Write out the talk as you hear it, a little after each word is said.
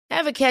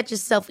Ever catch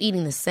yourself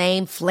eating the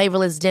same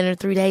flavorless dinner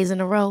 3 days in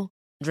a row?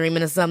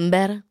 Dreaming of something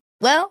better?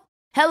 Well,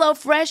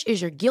 HelloFresh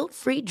is your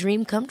guilt-free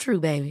dream come true,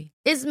 baby.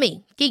 It's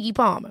me, Keke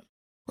Palmer.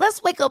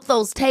 Let's wake up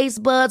those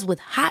taste buds with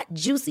hot,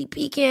 juicy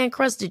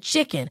pecan-crusted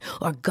chicken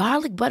or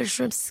garlic butter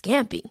shrimp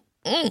scampi.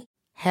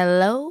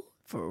 Hello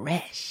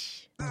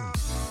Fresh.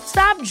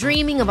 Stop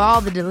dreaming of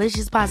all the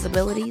delicious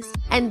possibilities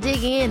and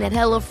dig in at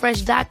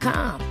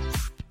HelloFresh.com.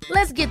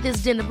 Let's get this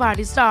dinner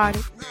party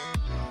started.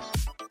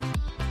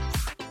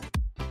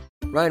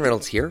 Ryan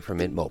Reynolds here from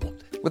Mint Mobile.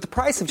 With the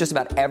price of just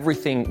about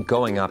everything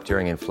going up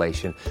during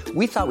inflation,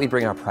 we thought we'd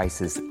bring our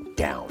prices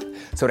down.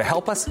 So to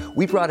help us,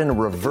 we brought in a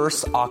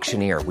reverse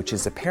auctioneer, which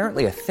is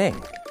apparently a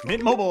thing.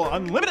 Mint Mobile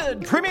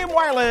Unlimited Premium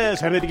Wireless.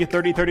 How to get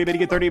 30, 30, bit to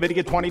get 30, bit to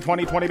get 20,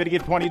 20, 20, bit to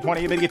get 20,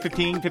 20, bit to get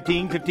 15,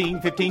 15,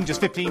 15, 15,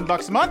 just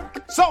 $15 a month?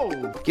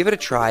 Sold! Give it a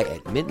try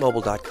at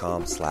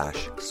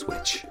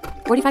mintmobile.com/switch.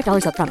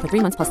 $45 up front for 3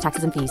 months plus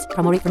taxes and fees.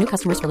 Promo rate for new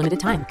customers for limited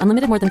time.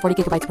 Unlimited more than 40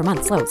 gigabytes per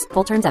month. Slows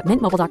full terms at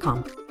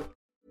mintmobile.com.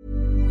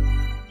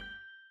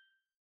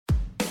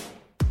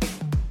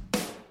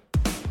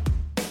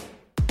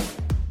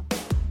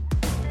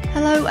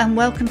 Hello and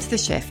welcome to The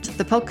Shift,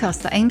 the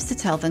podcast that aims to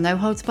tell the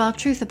no-holds-barred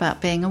truth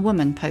about being a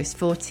woman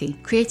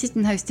post-40. Created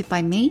and hosted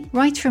by me,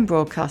 writer and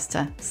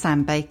broadcaster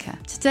Sam Baker.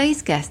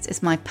 Today's guest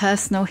is my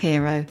personal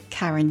hero,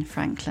 Caryn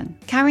Franklin.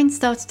 Caryn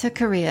started her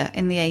career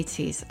in the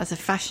 80s as a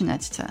fashion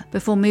editor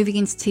before moving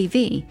into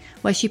TV,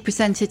 where she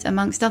presented,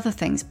 amongst other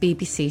things,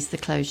 BBC's The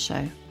Clothes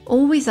Show.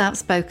 Always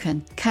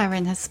outspoken,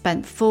 Caryn has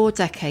spent 4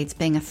 decades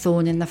being a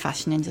thorn in the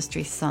fashion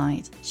industry's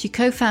side. She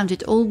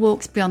co-founded All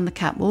Walks Beyond the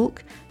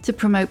Catwalk to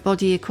promote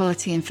body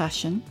equality in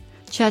fashion,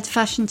 chaired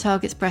Fashion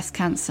Targets Breast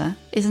Cancer,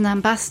 is an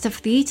ambassador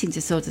for the Eating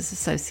Disorders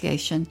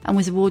Association, and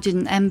was awarded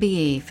an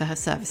MBE for her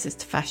services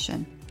to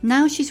fashion.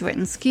 Now she's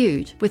written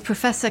Skewed with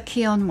Professor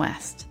Keon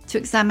West to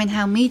examine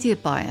how media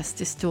bias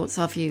distorts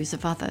our views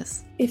of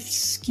others. If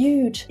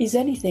Skewed is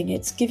anything,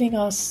 it's giving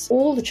us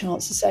all the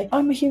chance to say,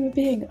 I'm a human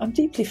being, I'm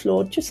deeply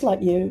flawed, just like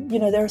you. You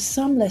know, there are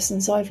some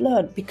lessons I've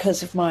learned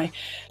because of my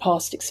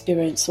past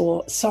experience,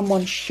 or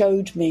someone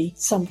showed me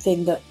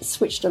something that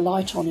switched a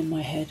light on in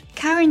my head.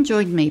 Caryn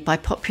joined me by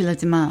popular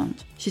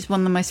demand. She's one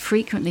of the most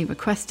frequently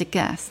requested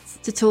guests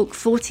to talk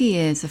 40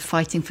 years of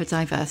fighting for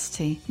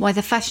diversity, why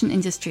the fashion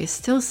industry is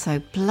still so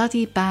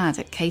bloody bad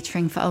at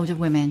catering for older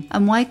women,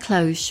 and why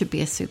clothes should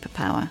be a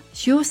superpower.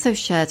 She also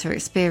shared her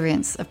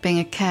experience of being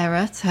a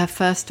carer to her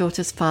first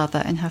daughter's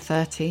father in her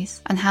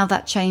 30s, and how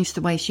that changed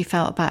the way she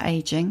felt about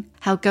ageing,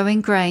 how going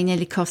grey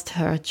nearly cost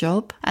her a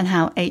job, and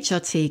how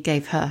HRT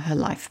gave her her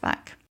life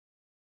back.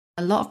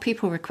 A lot of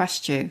people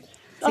request you.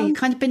 So you've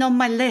kind of been on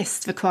my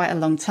list for quite a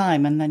long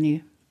time, and then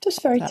you...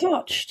 Just very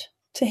touched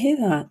to hear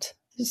that.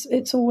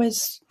 It's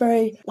always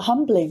very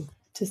humbling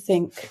to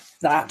think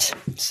that.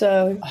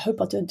 So I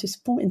hope I don't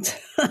disappoint.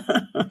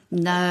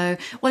 No.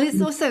 Well,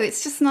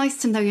 it's just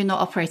nice to know you're not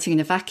operating in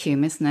a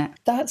vacuum, isn't it?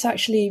 That's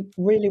actually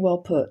really well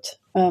put.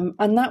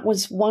 And that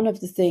was one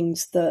of the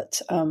things that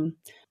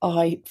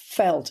I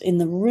felt in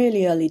the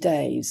really early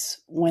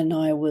days when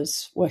I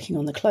was working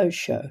on the Clothes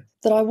Show,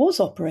 that I was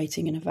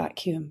operating in a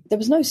vacuum. There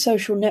was no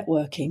social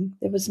networking.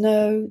 There was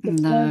no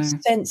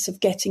sense of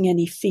getting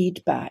any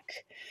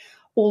feedback.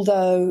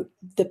 Although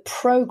the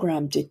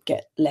program did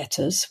get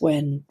letters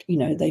when,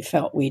 they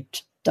felt we'd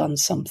done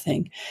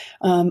something.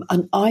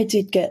 And I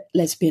did get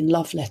lesbian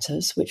love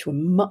letters, which were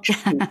much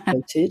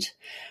appreciated.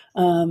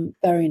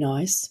 Very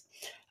nice.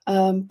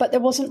 But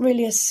there wasn't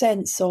really a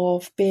sense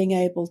of being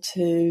able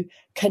to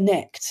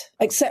connect,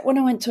 except when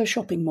I went to a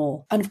shopping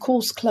mall. And of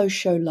course, Clothes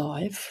Show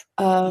Live.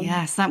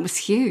 Yes, that was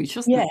huge,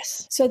 wasn't it?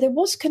 Yes. So there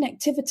was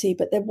connectivity,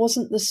 but there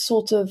wasn't the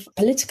sort of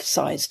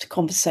politicized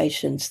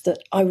conversations that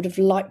I would have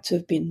liked to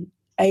have been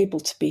able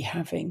to be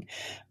having.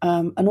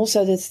 And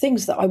also the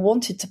things that I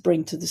wanted to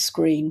bring to the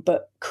screen,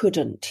 but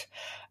couldn't.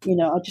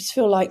 I just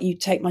feel like you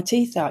take my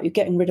teeth out, you're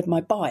getting rid of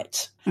my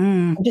bite.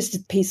 I'm just a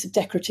piece of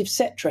decorative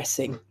set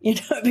dressing,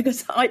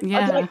 because I'd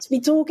like to be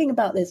talking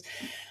about this.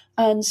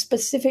 And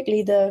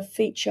specifically the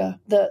feature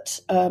that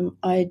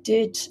I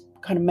did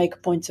kind of make a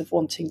point of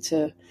wanting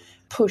to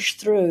push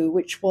through,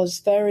 which was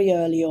very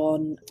early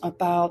on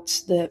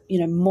about the,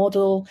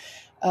 model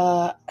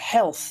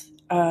health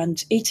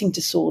and eating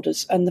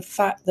disorders, and the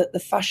fact that the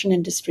fashion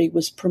industry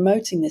was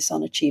promoting this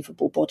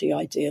unachievable body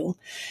ideal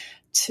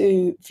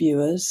to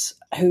viewers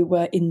who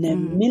were in their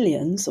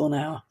millions on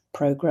our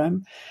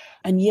program.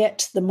 And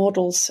yet the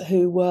models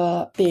who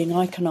were being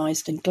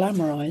iconized and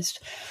glamorized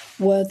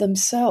were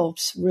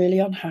themselves really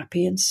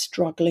unhappy and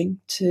struggling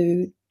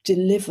to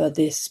deliver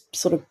this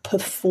sort of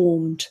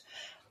performed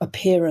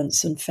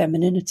appearance and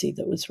femininity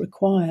that was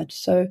required.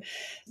 So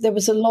there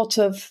was a lot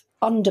of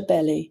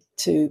underbelly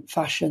to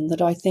fashion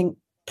that I think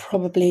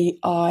probably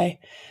I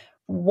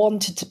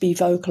wanted to be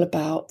vocal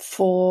about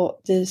for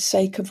the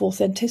sake of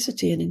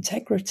authenticity and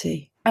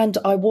integrity. And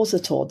I was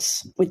at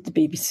odds with the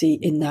BBC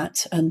in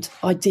that, and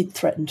I did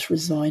threaten to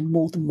resign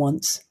more than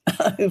once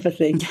over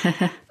things.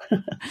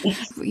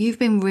 You've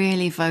been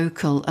really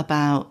vocal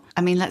about,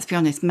 I mean, let's be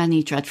honest,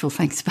 many dreadful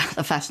things about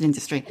the fashion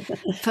industry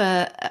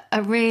for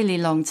a really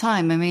long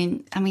time. I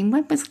mean,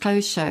 when was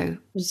Clothes Show?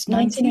 It was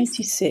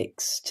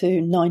 1986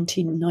 to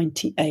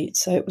 1998.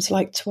 So it was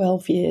like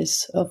 12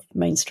 years of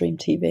mainstream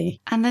TV.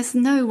 And there's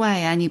no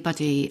way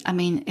anybody, I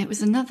mean, it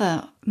was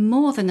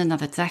more than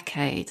another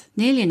decade,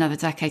 nearly another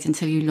decade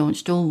until you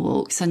launched All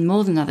Walks, and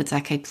more than another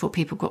decade before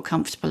people got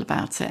comfortable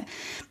about it.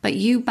 But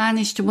you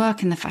managed to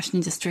work in the fashion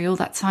industry all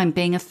that time,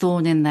 being a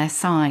thorn in their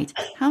side.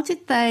 How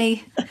did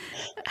they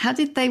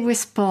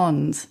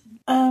respond?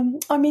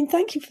 I mean,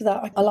 thank you for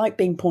that. I like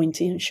being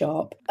pointy and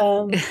sharp.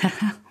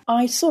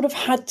 I sort of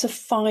had to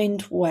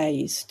find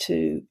ways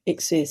to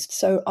exist.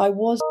 So I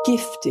was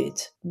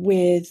gifted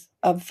with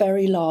a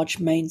very large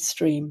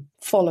mainstream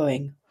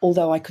following,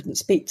 although I couldn't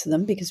speak to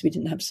them because we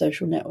didn't have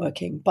social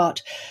networking.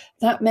 But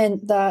that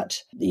meant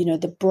that, you know,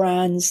 the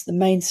brands, the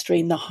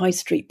mainstream, the high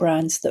street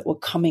brands that were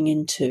coming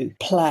into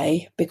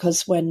play,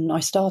 because when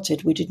I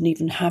started, we didn't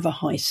even have a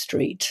high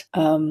street.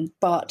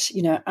 But,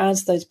 you know,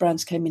 as those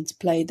brands came into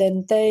play,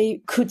 then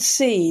they could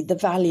see the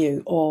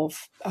value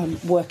of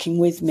working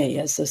with me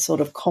as a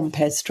sort of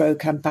compere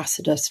stroke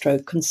ambassador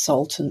stroke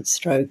consultant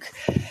stroke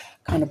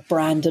kind of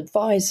brand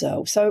advisor.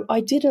 So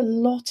I did a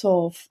lot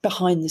of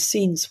behind the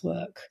scenes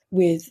work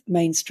with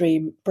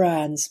mainstream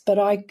brands, but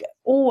I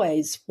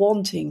always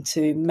wanting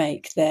to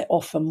make their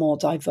offer more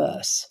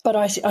diverse. But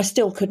I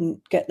still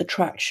couldn't get the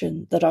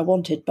traction that I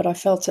wanted, but I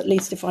felt at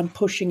least if I'm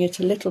pushing it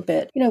a little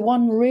bit. You know,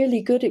 one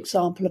really good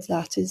example of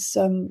that is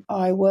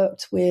I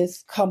worked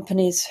with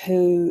companies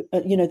who,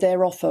 you know,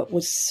 their offer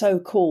was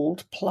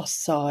so-called plus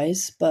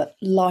size, but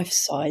life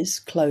size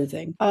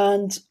clothing.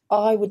 And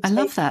I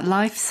love that,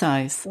 life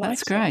size.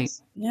 That's great.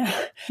 Yeah.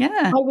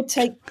 Yeah. I would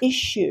take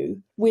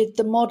issue with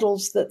the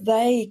models that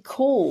they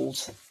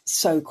called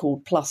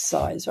so-called plus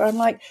size, where I'm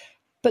like,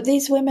 but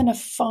these women are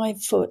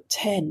 5'10",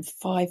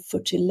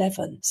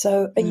 5'11".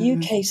 So a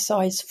UK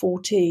size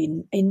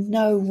 14 in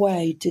no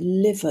way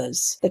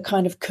delivers the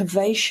kind of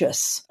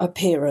curvaceous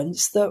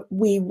appearance that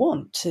we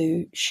want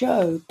to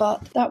show.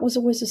 But that was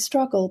always a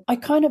struggle. I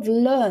kind of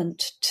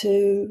learnt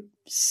to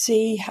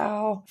see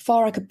how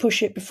far I could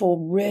push it before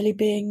really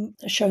being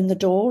shown the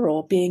door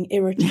or being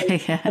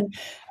irritated. Yeah.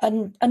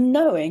 And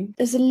knowing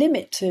there's a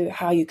limit to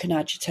how you can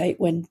agitate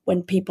when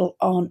people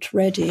aren't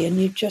ready, and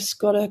you've just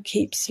got to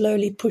keep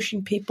slowly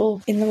pushing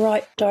people in the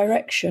right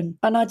direction.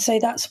 And I'd say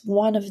that's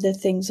one of the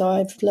things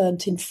I've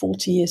learned in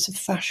 40 years of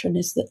fashion,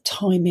 is that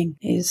timing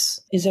is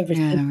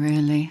everything. Yeah,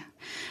 really.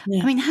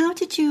 Yeah. I mean, how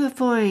did you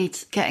avoid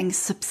getting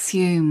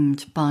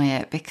subsumed by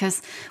it?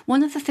 Because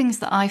one of the things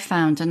that I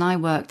found, and I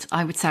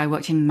would say I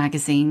worked in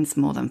magazines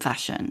more than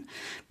fashion,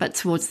 but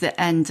towards the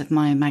end of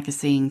my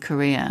magazine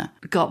career,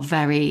 got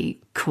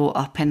very caught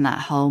up in that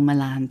whole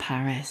Milan,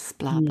 Paris,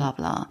 blah, blah,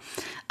 blah.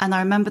 And I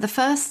remember the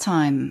first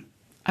time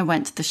I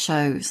went to the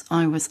shows,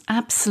 I was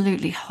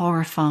absolutely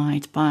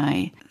horrified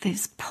by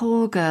these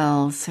poor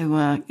girls who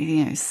were,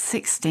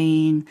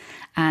 16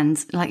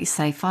 and, like you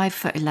say,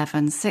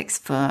 5'11", 6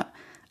 foot.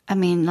 I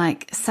mean,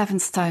 like 7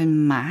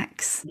 stone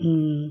max,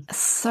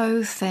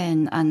 so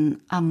thin and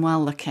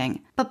unwell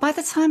looking. But by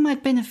the time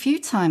I'd been a few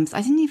times,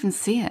 I didn't even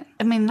see it.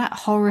 I mean, that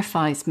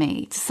horrifies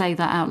me to say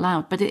that out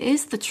loud, but it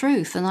is the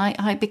truth. And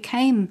I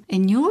became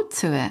inured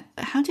to it.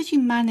 How did you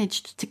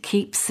manage to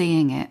keep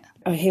seeing it?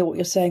 I hear what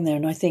you're saying there,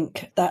 and I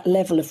think that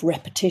level of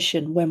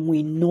repetition, when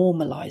we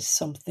normalise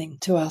something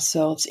to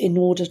ourselves in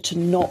order to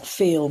not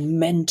feel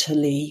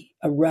mentally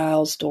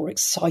aroused or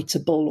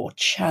excitable or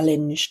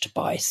challenged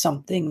by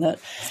something that,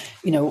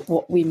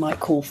 what we might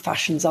call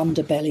fashion's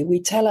underbelly,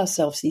 we tell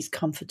ourselves these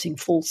comforting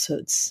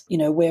falsehoods.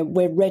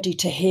 We're ready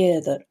to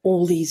hear that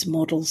all these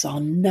models are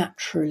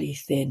naturally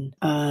thin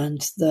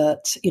and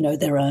that,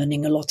 they're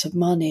earning a lot of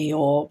money,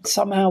 or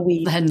somehow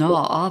They're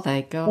not, are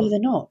they? God. No, they're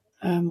not.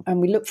 And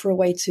we look for a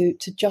way to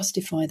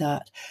justify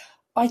that.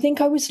 I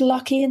think I was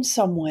lucky in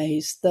some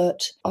ways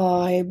that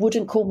I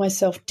wouldn't call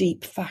myself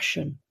deep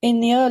fashion. In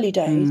the early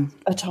days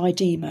at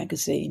ID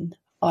magazine,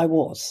 I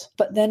was.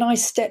 But then I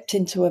stepped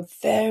into a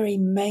very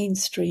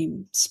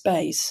mainstream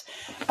space.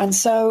 And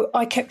so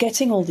I kept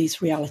getting all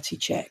these reality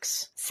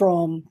checks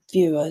from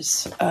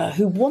viewers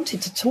who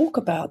wanted to talk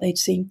about. They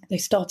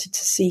started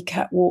to see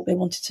Catwalk. They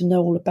wanted to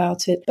know all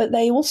about it. But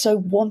they also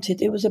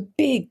wanted, it was a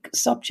big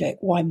subject,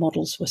 why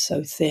models were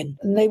so thin.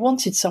 And they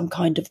wanted some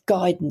kind of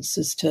guidance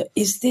as to,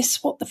 is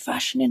this what the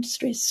fashion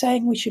industry is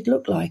saying we should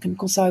look like? And of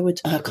course, I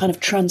would kind of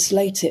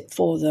translate it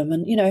for them.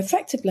 And,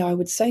 effectively, I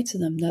would say to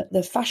them that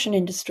the fashion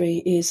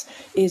industry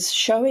is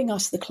showing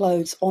us the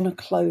clothes on a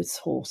clothes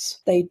horse.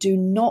 They do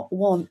not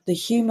want the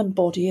human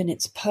body and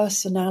its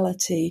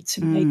personality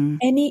to make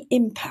any any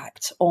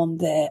impact on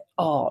their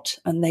art,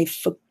 and they've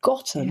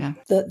forgotten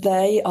that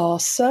they are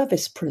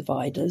service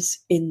providers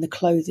in the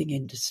clothing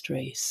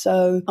industry.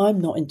 So I'm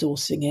not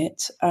endorsing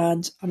it,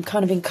 and I'm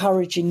kind of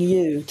encouraging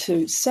you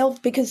to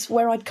because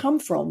where I'd come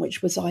from,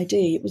 which was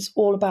ID, it was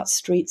all about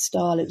street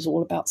style, it was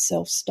all about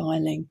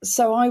self-styling.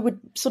 So I would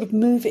sort of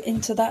move it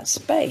into that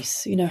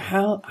space. You know,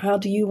 how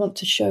do you want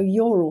to show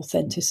your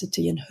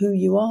authenticity and who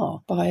you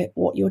are by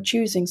what you're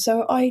choosing?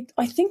 So I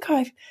think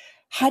I've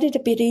had it a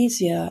bit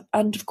easier.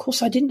 And of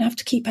course, I didn't have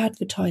to keep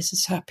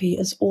advertisers happy,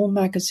 as all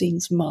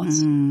magazines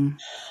must. I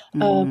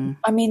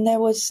mean,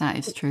 that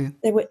is true.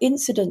 There were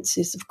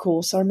incidences, of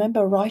course. I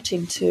remember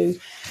writing to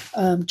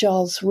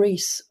Giles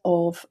Rees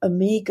of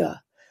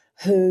Amiga,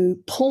 who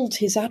pulled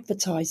his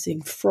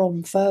advertising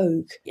from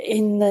Vogue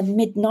in the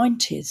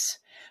mid-90s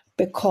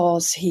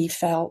because he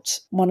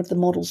felt one of the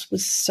models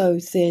was so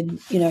thin.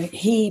 You know,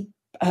 he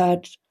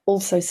had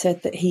also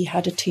said that he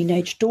had a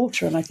teenage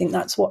daughter, and I think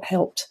that's what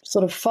helped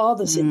sort of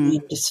fathers in the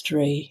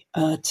industry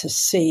to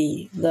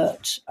see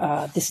that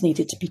this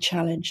needed to be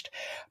challenged.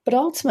 But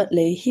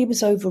ultimately, he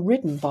was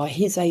overridden by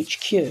his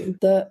HQ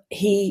that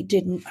he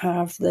didn't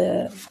have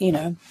the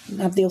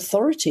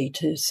authority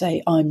to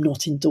say, I'm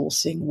not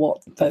endorsing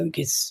what Vogue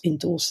is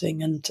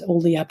endorsing, and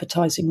all the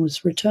advertising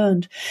was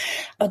returned.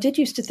 I did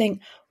used to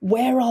think,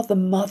 where are the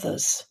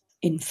mothers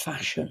in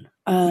fashion?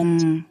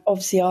 And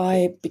obviously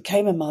I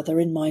became a mother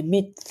in my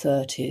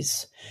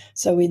mid-30s,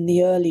 so in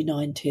the early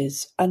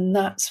 90s. And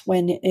that's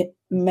when it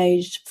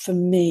made, for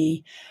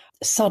me,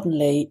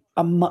 suddenly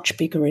a much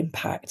bigger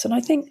impact. And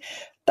I think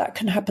that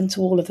can happen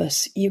to all of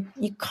us. You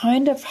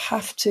kind of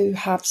have to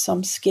have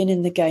some skin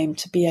in the game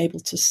to be able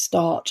to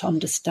start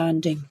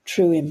understanding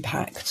true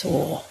impact,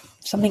 or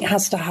something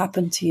has to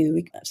happen to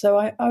you. So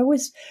I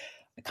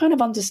kind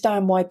of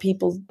understand why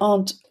people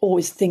aren't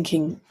always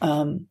thinking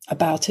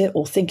about it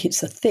or think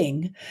it's a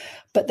thing.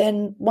 But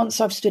then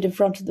once I've stood in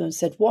front of them and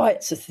said why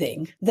it's a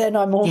thing, then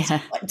I'm also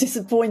like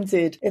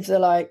disappointed if they're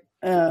like,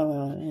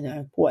 oh,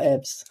 well,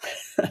 whatevs.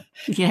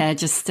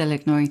 Just still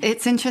ignoring.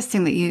 It's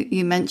interesting that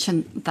you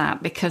mentioned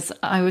that, because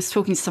I was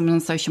talking to someone on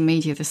social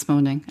media this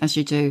morning, as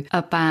you do,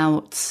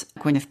 about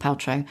Gwyneth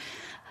Paltrow.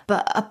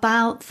 But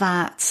about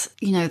that,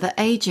 the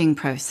aging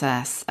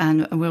process,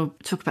 and we'll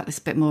talk about this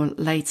a bit more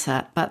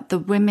later, but the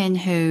women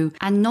who,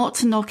 and not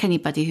to knock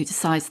anybody who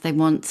decides they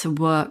want to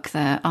work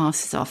their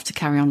arses off to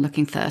carry on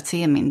looking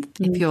 30. I mean,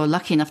 if you're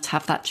lucky enough to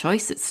have that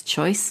choice, it's a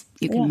choice.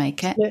 You can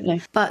make it.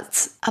 Absolutely.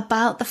 But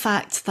about the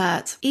fact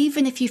that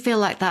even if you feel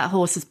like that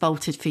horse has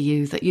bolted for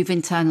you, that you've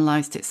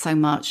internalized it so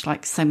much,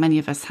 like so many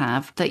of us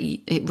have, that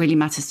it really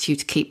matters to you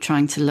to keep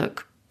trying to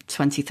look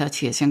 20,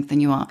 30 years younger than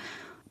you are.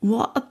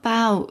 What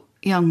about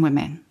young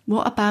women?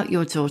 What about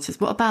your daughters?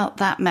 What about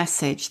that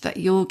message that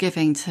you're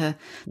giving to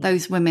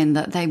those women,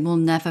 that they will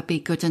never be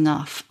good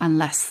enough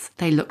unless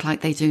they look like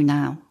they do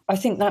now? I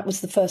think that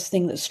was the first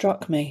thing that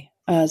struck me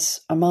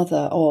as a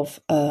mother of,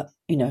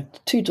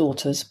 two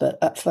daughters, but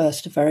at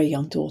first a very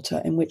young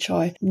daughter, in which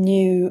I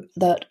knew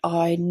that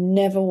I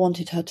never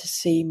wanted her to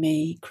see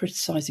me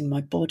criticising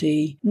my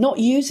body, not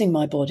using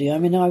my body. I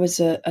mean, as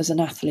an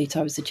athlete,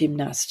 I was a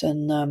gymnast,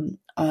 and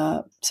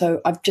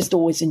so I've just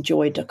always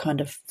enjoyed a kind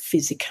of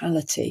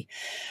physicality.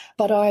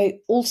 But I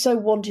also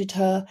wanted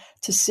her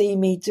to see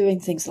me doing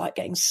things like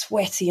getting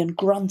sweaty and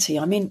grunty.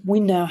 I mean, we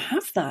now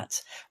have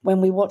that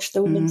when we watch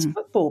the women's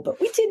football, but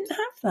we didn't have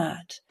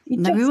that. We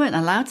weren't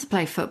allowed to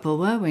play football,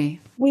 were we?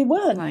 We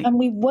weren't. And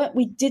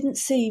we didn't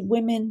see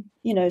women,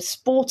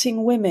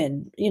 sporting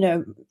women,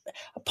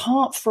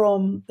 apart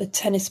from the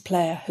tennis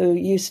player who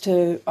used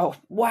to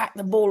whack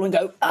the ball and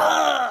go,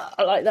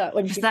 like that.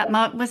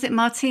 Was it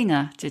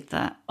Martina did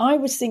that? I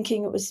was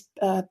thinking it was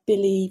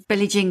Billie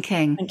Jean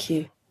King. Thank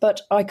you.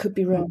 But I could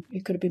be wrong.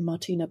 It could have been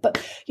Martina. But,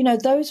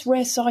 those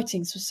rare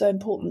sightings were so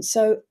important.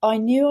 So I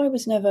knew I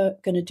was never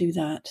going to do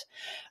that.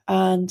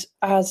 And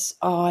as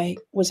I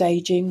was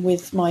aging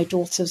with my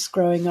daughters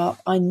growing up,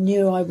 I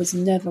knew I was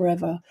never,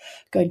 ever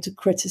going to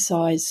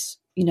criticise,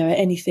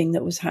 anything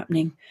that was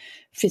happening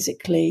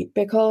physically,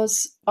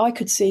 because I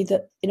could see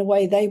that in a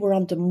way they were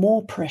under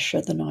more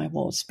pressure than I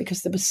was,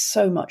 because there was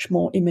so much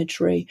more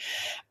imagery.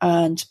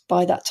 And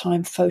by that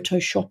time,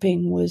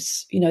 photoshopping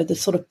was, the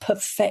sort of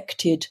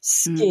perfected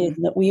skin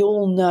that we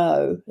all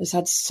know has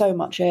had so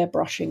much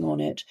airbrushing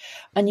on it.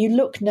 And you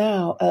look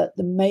now at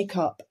the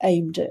makeup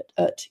aimed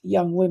at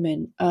young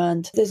women,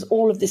 and there's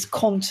all of this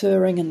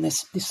contouring and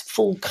this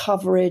full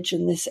coverage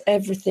and this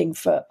everything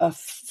for a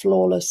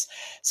flawless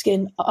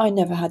skin. I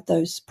never had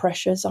those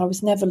pressures. I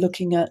was never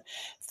looking at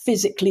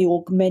physically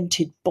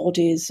augmented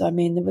bodies. I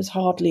mean, there was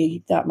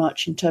hardly that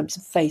much in terms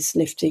of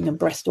facelifting and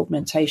breast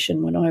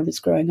augmentation when I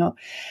was growing up.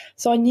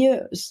 So I knew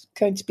it was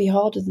going to be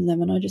harder than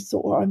them. And I just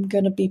thought, well, I'm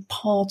going to be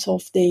part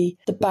of the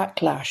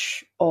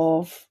backlash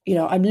of,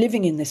 I'm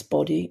living in this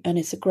body and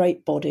it's a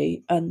great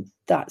body. And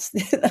that's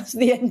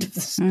the end of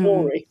the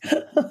story.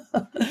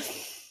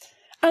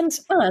 And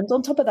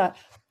on top of that,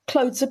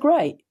 clothes are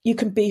great. You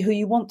can be who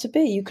you want to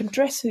be. You can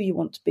dress who you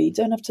want to be. You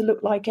don't have to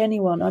look like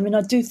anyone. I mean,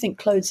 I do think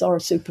clothes are a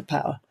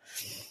superpower.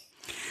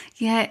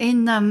 Yeah,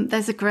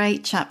 there's a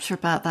great chapter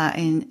about that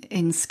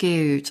in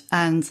Skewed,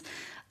 and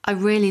I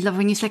really love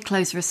when you said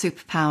clothes are a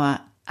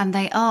superpower, and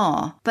they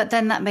are. But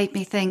then that made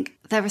me think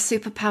they're a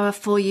superpower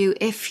for you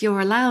if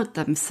you're allowed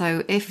them.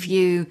 So if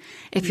you're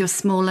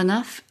small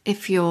enough,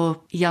 if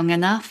you're young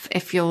enough,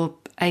 if you're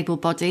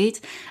able-bodied.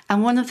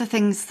 And one of the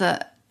things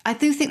that I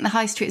do think the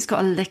high street has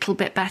got a little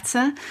bit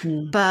better,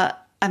 but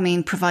I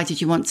mean,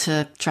 provided you want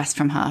to dress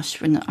from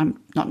Hush, I'm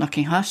not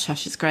knocking Hush,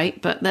 Hush is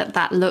great, but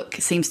that look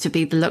seems to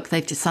be the look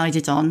they've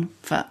decided on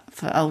for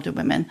older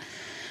women.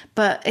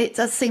 But it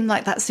does seem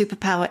like that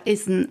superpower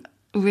isn't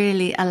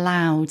really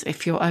allowed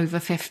if you're over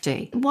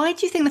 50. Why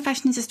do you think the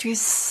fashion industry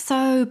is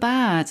so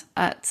bad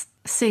at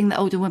seeing that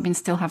older women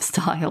still have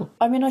style?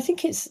 I mean, I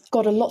think it's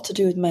got a lot to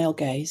do with male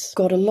gaze,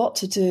 got a lot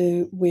to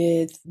do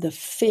with the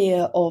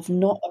fear of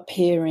not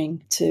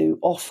appearing to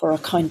offer a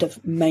kind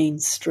of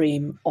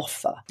mainstream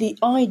offer. The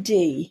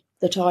ID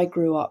that I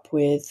grew up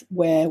with,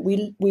 where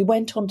we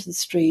went onto the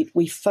street,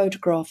 we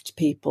photographed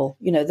people,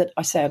 that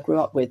I say I grew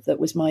up with, that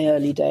was my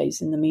early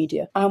days in the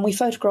media. And we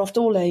photographed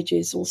all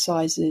ages, all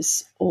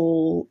sizes,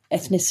 all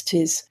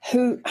ethnicities,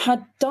 who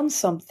had done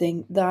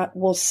something that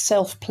was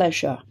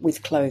self-pleasure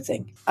with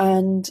clothing.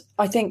 And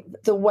I think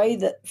the way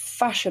that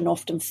fashion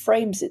often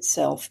frames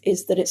itself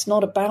is that it's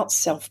not about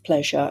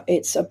self-pleasure,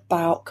 it's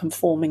about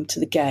conforming to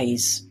the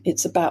gaze.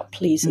 It's about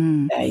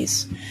pleasing the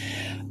gaze.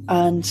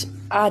 And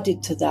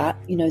added to that,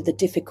 the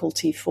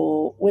difficulty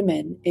for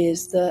women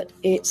is that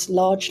it's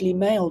largely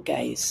male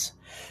gaze.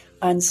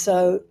 And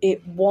so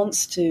it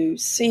wants to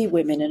see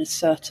women in a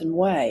certain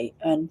way.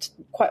 And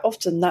quite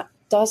often that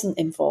doesn't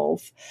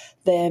involve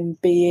them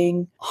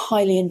being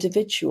highly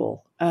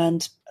individual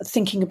and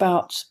thinking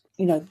about,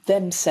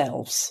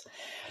 themselves.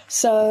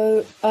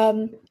 So,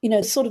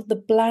 sort of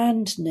the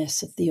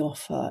blandness of the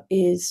offer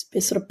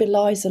it sort of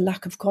belies a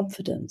lack of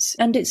confidence.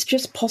 And it's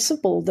just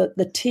possible that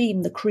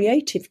the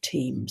creative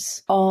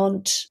teams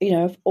aren't,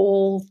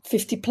 all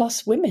 50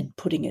 plus women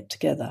putting it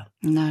together.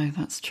 No,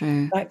 that's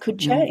true. That could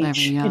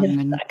change. You're very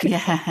young that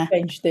could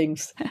change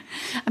things.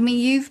 I mean,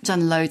 you've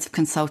done loads of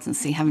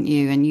consultancy, haven't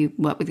you? And you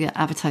work with the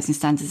Advertising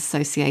Standards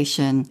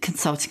Association,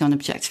 consulting on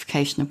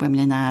objectification of women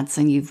in ads,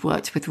 and you've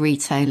worked with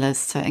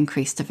retailers to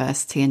increase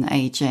diversity and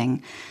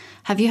ageing.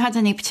 Have you had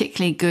any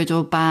particularly good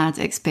or bad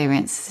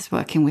experiences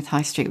working with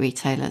high street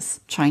retailers,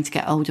 trying to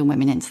get older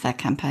women into their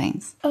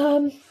campaigns?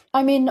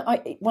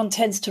 One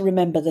tends to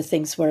remember the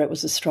things where it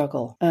was a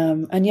struggle.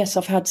 And yes,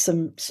 I've had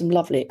some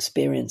lovely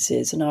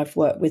experiences, and I've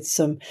worked with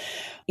some,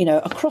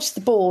 across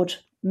the board,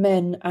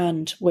 men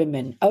and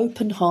women,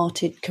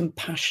 open-hearted,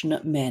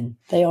 compassionate men.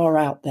 They are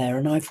out there,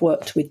 and I've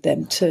worked with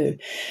them too.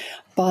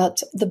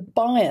 But the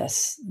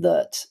bias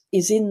that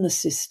is in the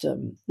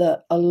system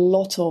that a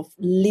lot of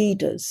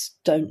leaders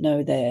don't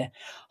know they're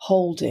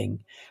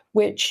holding,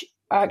 which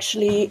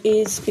actually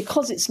is,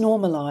 because it's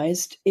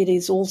normalised, it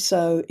is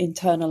also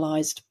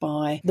internalised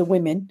by the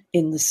women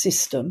in the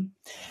system.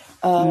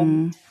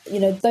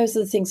 Those are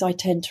the things I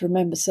tend to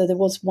remember. So there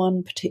was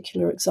one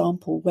particular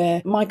example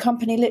where my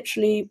company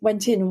literally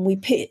went in and we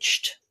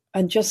pitched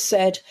and just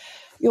said,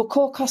 your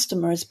core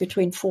customer is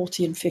between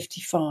 40 and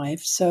 55.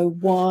 So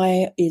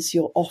why is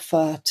your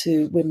offer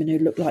to women who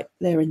look like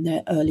they're in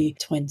their early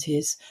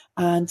 20s?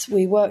 And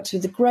we worked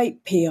with a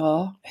great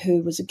PR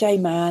who was a gay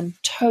man,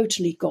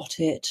 totally got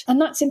it. And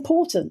that's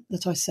important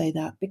that I say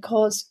that,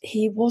 because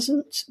he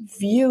wasn't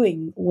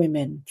viewing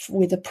women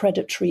with a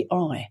predatory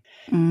eye.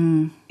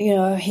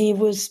 He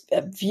was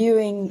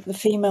viewing the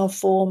female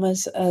form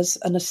as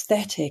an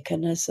aesthetic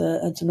and as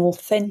an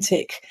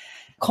authentic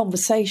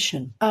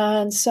conversation.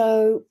 And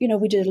so,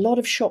 we did a lot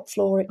of shop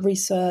floor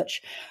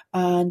research,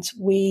 and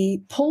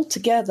we pulled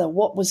together it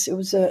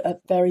was a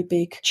very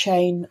big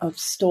chain of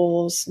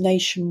stores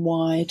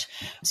nationwide,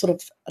 sort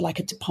of like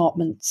a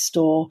department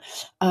store.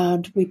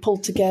 And we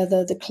pulled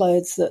together the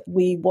clothes that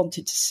we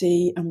wanted to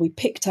see, and we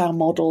picked our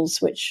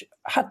models, which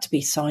had to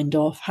be signed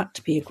off, had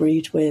to be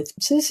agreed with.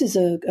 So this is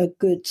a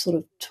good sort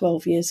of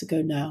 12 years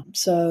ago now.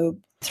 So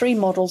 3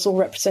 models, all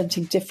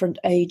representing different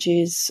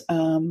ages,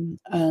 and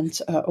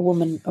a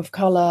woman of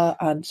colour,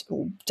 and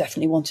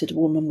definitely wanted a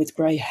woman with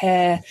grey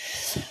hair.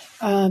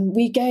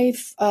 We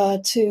gave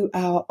to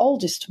our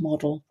oldest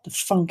model the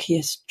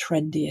funkiest,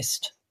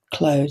 trendiest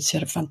clothes. She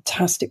had a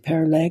fantastic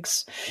pair of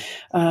legs,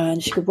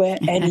 and she could wear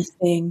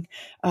anything.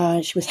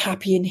 She was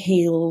happy in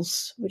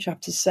heels, which I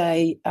have to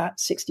say, at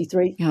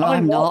 63. No,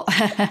 I'm not.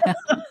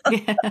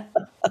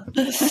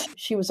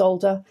 She was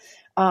older.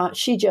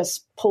 She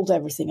just pulled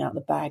everything out of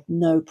the bag,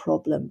 no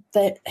problem.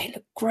 They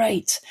look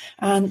great.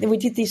 And we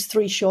did these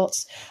 3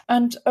 shots.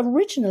 And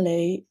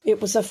originally it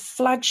was a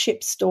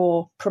flagship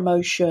store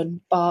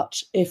promotion,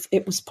 but if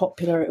it was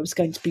popular, it was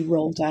going to be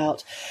rolled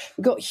out.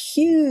 We got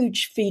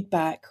huge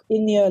feedback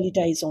in the early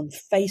days on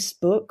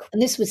Facebook.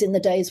 And this was in the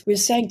days we were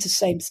saying to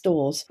same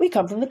stores, we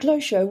come from the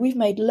Clothes Show. We've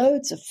made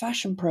loads of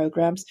fashion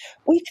programs.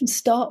 We can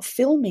start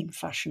filming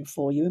fashion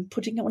for you and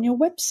putting it on your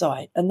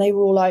website. And they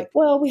were all like,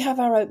 well, we have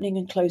our opening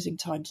and closing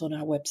times on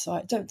our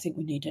website. don't think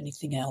we need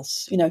anything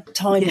else. You know,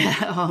 timing.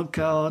 Yeah, oh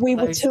God. We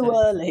were too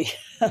early.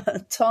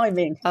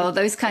 Timing. Oh,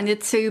 those kind of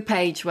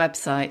 2-page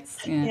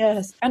websites. Yeah.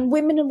 Yes. And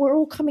women were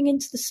all coming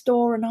into the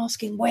store and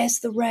asking, where's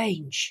the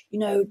range? You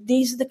know,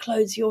 these are the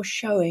clothes you're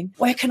showing.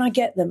 Where can I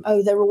get them?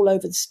 Oh, they're all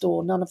over the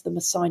store. None of them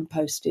are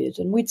signposted.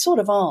 And we'd sort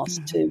of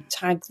asked to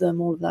tag them,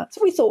 all of that.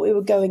 So we thought we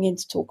were going in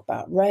to talk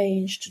about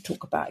range, to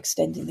talk about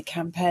extending the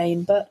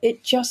campaign. But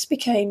it just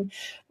became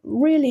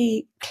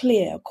really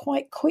clear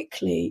quite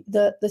quickly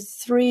that the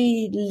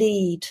 3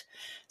 lead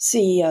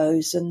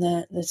CEOs and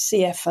the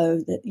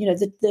CFO,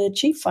 the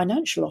chief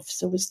financial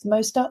officer was the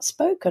most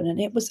outspoken, and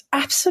it was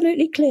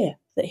absolutely clear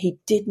that he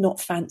did not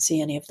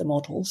fancy any of the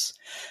models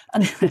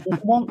and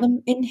didn't want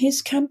them in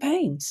his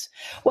campaigns.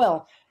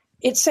 Well,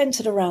 it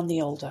centered around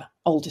the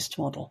oldest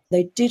model.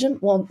 They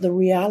didn't want the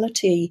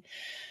reality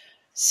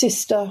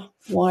sister,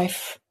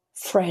 wife,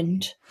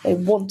 friend. They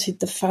wanted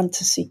the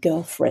fantasy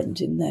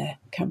girlfriend in their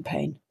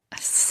campaign.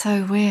 It's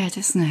so weird,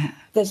 isn't it?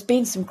 There's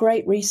been some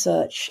great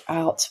research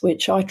out,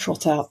 which I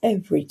trot out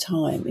every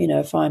time, you know,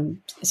 if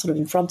I'm sort of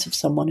in front of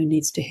someone who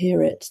needs to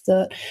hear it,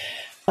 that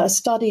a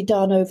study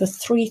done over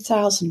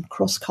 3,000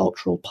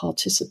 cross-cultural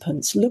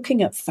participants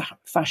looking at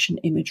fashion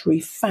imagery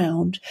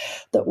found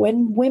that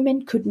when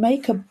women could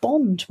make a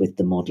bond with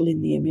the model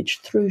in the image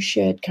through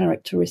shared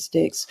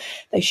characteristics,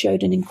 they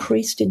showed an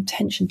increased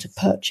intention to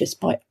purchase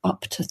by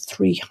up to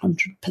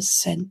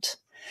 300%.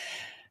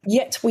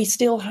 Yet we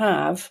still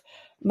have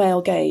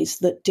male gaze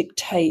that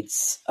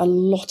dictates a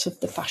lot of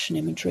the fashion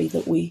imagery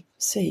that we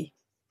see.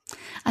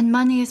 And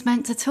money is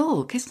meant to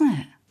talk, isn't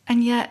it?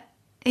 And yet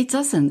it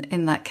doesn't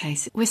in that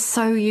case. We're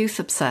so youth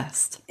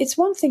obsessed. It's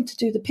one thing to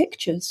do the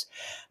pictures,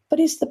 but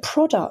is the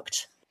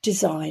product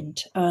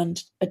designed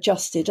and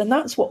adjusted? And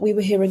that's what we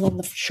were hearing on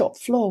the shop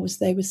floor, was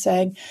they were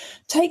saying,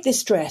 take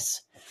this dress.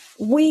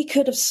 We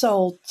could have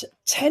sold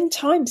 10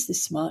 times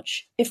this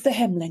much if the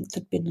hem length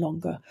had been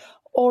longer,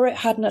 or it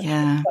hadn't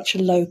had such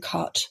a low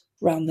cut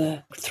around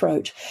the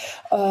throat,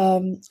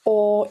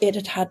 or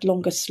it had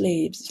longer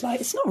sleeves. It's like,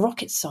 it's not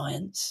rocket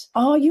science.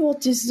 Are your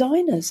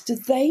designers, do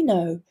they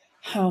know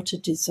how to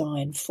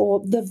design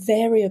for the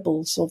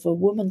variables of a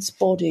woman's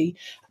body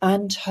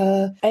and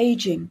her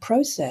aging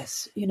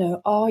process? You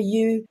know, are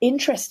you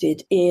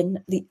interested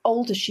in the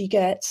older she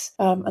gets?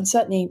 And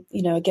certainly,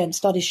 you know, again,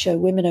 studies show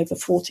women over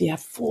 40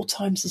 have 4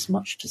 times as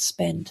much to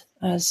spend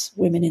as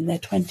women in their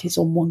 20s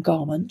on one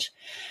garment.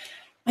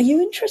 Are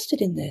you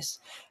interested in this?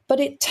 But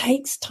it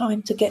takes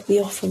time to get the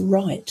offer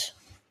right.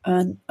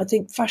 And I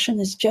think fashion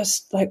is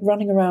just like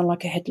running around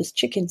like a headless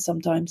chicken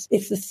sometimes.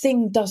 If the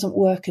thing doesn't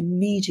work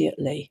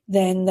immediately,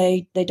 then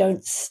they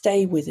don't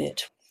stay with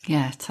it.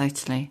 Yeah,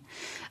 totally.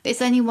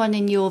 Is anyone,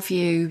 in your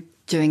view,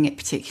 doing it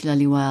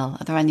particularly well?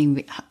 Are there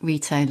any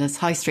retailers,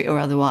 high street or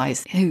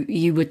otherwise, who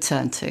you would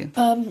turn to?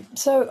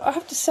 So I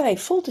have to say,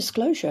 full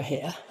disclosure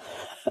here,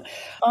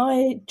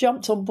 I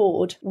jumped on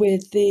board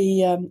with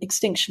the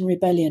Extinction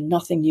Rebellion,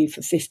 Nothing New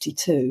for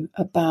 52,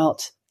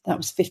 that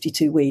was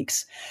 52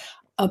 weeks,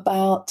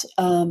 about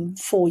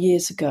 4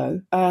 years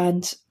ago.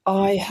 And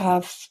I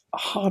have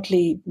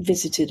hardly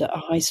visited a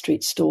high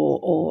street store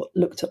or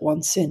looked at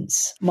one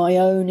since. My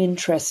own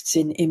interests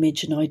in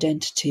image and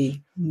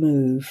identity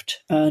moved,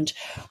 and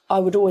I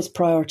would always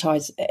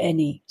prioritise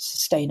any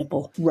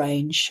sustainable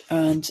range.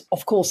 And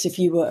of course, if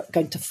you were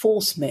going to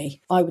force me,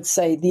 I would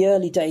say the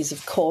early days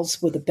of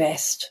COS were the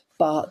best,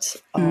 but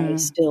I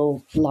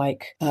still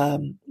like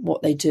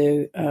what they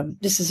do.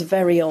 This is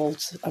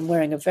I'm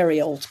wearing a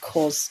very old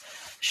COS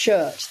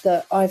shirt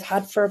that I've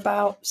had for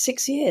about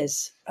 6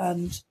 years,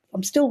 and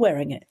I'm still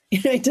wearing it.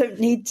 You know, I don't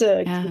need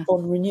to keep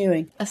on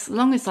renewing. As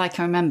long as I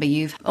can remember,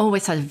 you've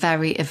always had a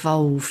very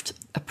evolved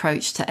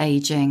approach to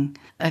aging.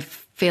 I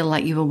feel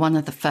like you were one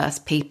of the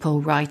first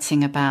people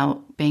writing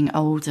about being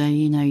older.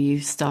 You know, you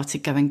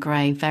started going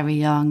grey very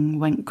young,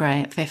 went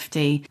grey at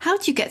 50. How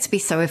do you get to be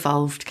so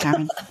evolved,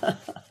 Caryn?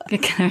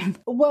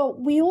 Well,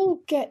 we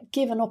all get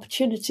given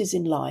opportunities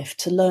in life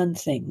to learn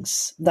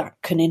things that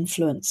can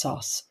influence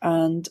us.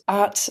 And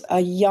at a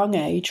young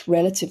age,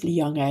 relatively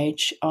young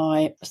age,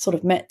 I sort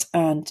of met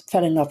and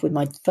fell in love with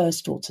my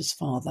first daughter's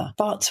father.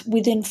 But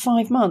within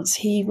 5 months,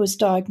 he was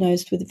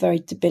diagnosed with a very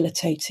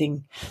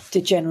debilitating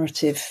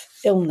degenerative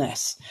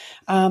illness.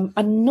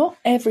 And not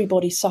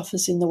everybody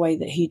suffers in the way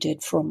that he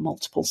did from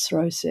multiple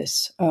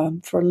sclerosis.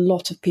 For a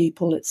lot of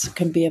people, it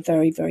can be a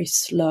very, very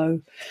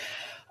slow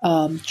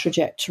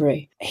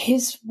trajectory.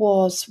 His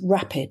was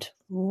rapid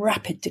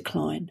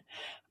decline.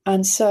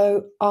 And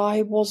so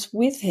I was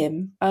with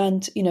him,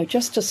 and, you know,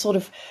 just to sort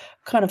of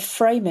kind of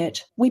frame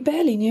it, we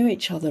barely knew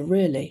each other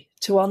really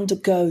to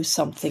undergo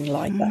something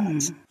like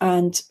that.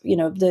 And, you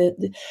know,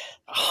 the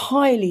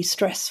highly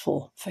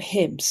stressful for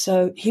him.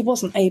 So he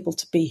wasn't able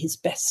to be his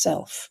best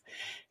self.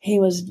 He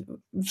was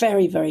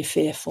very, very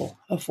fearful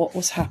of what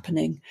was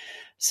happening.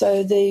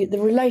 So the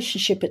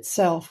relationship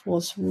itself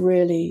was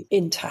really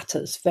in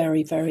tatters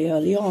very, very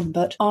early on.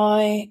 But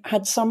I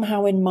had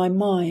somehow in my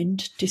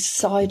mind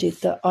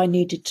decided that I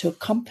needed to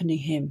accompany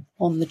him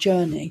on the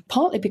journey,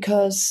 partly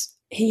because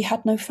he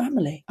had no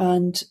family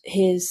and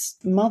his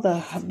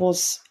mother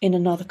was in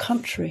another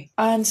country.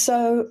 And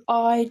so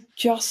I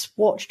just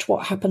watched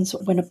what happens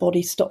when a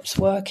body stops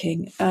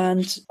working,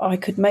 and I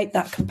could make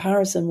that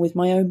comparison with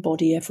my own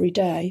body every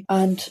day.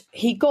 And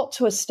he got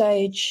to a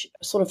stage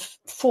sort of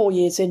 4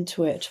 years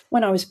into it.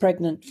 When I was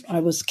pregnant, I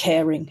was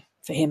caring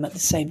for him at the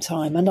same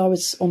time, and I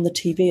was on the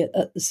TV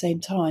at the same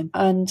time,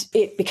 and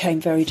it became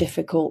very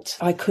difficult.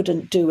 I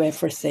couldn't do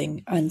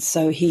everything, and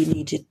so he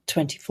needed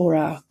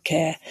 24-hour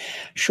care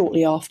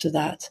shortly after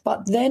that.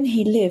 But then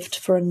he lived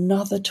for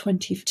another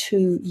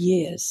 22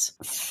 years,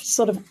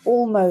 sort of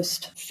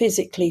almost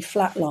physically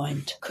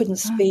flatlined, couldn't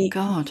speak,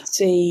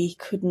 see,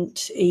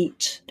 couldn't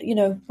eat. You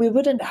know, we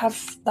wouldn't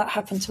have that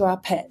happen to our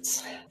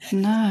pets.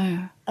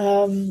 No.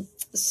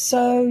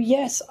 So,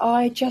 yes,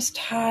 I just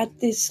had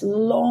this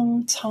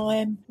long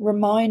time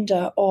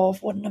reminder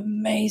of what an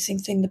amazing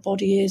thing the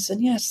body is.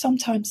 And yes,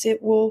 sometimes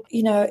it will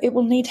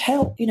need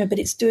help, but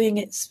it's doing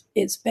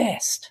its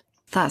best.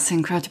 That's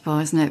incredible,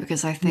 isn't it?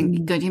 Because I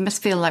think, God, you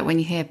must feel like when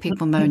you hear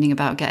people moaning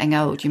about getting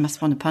old, you must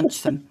want to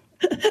punch them.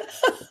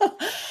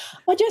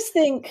 I just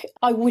think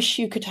I wish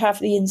you could have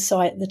the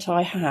insight that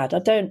I had. I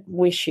don't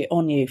wish it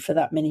on you for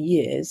that many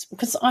years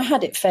because I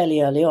had it fairly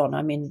early on.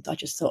 I mean, I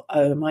just thought,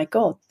 oh my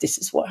God, this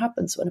is what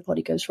happens when a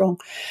body goes wrong.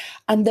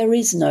 And there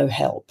is no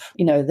help.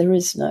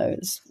 There's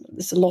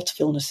a lot of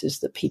illnesses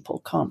that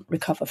people can't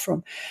recover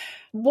from.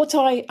 What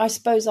I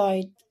suppose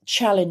I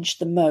challenge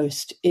the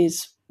most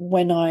is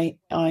when I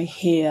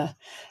hear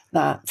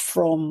that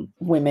from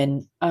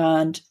women,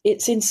 and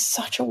it's in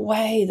such a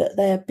way that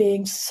they're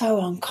being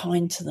so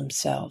unkind to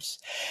themselves,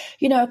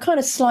 kind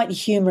of slightly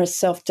humorous,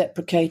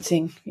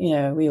 self-deprecating,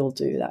 we all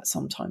do that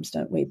sometimes,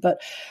 don't we? But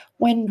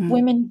when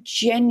women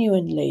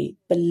genuinely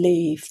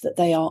believe that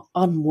they are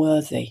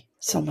unworthy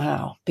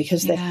somehow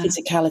because their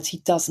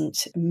physicality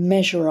doesn't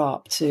measure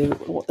up to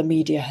what the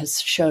media has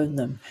shown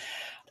them,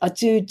 I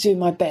do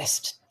my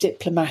best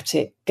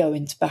diplomatic go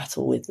into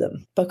battle with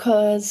them,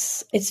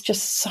 because it's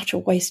just such a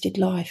wasted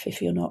life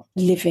if you're not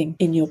living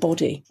in your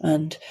body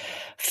and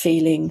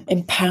feeling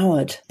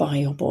empowered by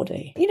your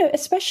body.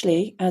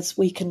 Especially as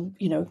we can,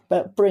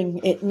 bring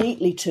it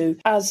neatly to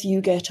as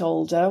you get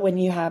older, when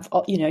you have,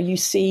 you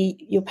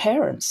see your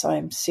parents.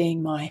 I'm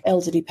seeing my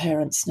elderly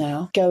parents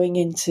now going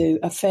into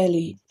a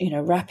fairly,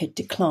 rapid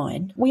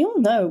decline. We all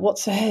know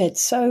what's ahead.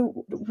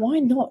 So why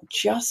not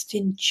just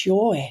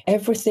enjoy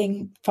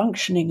everything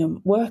functioning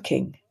and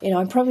working?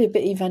 I'm probably a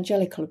bit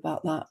evangelical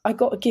about that. I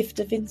got a gift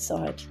of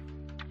insight.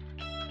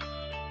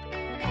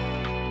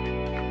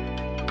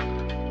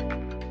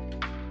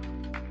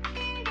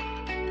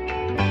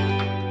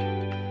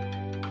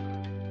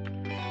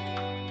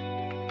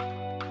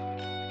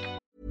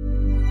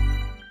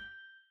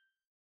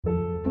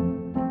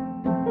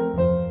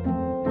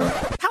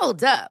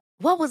 Hold up.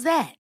 What was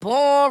that?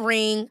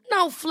 Boring.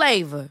 No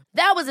flavor.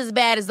 That was as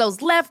bad as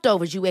those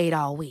leftovers you ate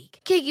all week.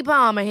 Keke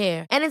Palmer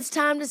here, and it's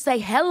time to say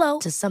hello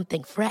to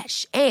something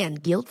fresh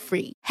and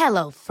guilt-free.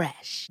 Hello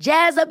Fresh.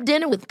 Jazz up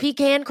dinner with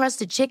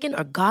pecan-crusted chicken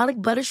or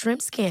garlic butter shrimp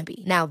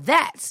scampi. Now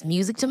that's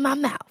music to my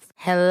mouth.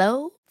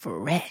 Hello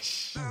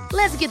Fresh.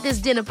 Let's get this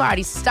dinner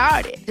party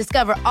started.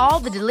 Discover all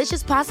the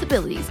delicious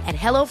possibilities at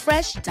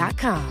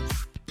hellofresh.com.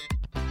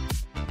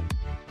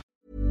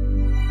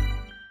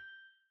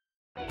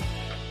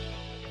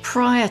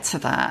 Prior to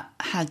that,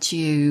 had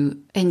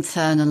you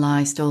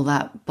internalised all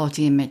that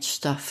body image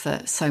stuff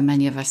that so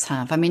many of us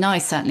have? I mean, I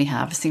certainly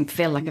have. I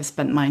feel like I've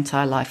spent my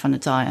entire life on a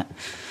diet.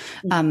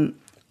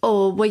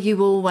 Or were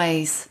you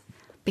always,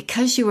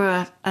 because you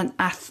were an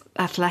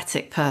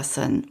athletic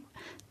person,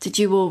 did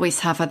you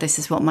always have a this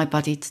is what my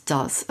body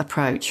does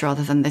approach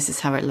rather than this is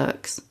how it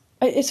looks?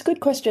 It's a good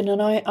question, and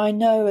I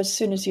know as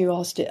soon as you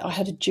asked it, I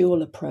had a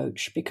dual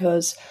approach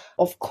because,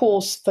 of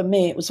course, for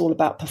me, it was all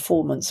about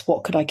performance.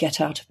 What could I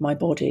get out of my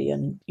body?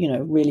 And,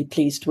 really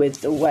pleased with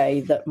the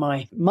way that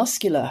my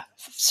muscular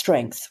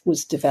strength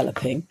was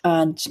developing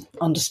and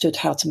understood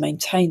how to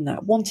maintain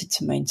that, wanted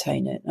to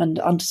maintain it, and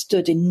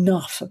understood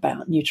enough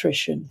about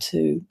nutrition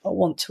to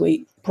want to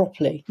eat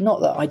properly.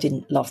 Not that I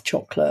didn't love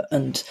chocolate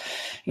and,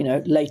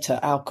 later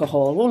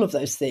alcohol, all of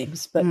those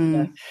things, but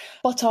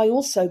but I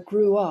also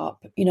grew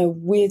up,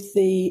 with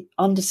the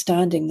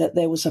understanding that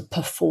there was a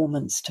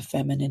performance to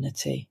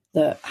femininity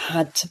that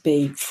had to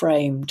be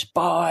framed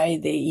by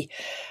the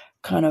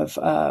kind of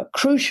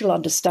crucial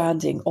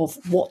understanding of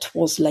what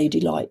was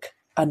ladylike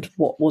and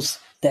what was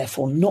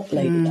therefore not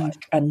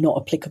ladylike and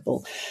not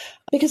applicable.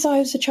 Because I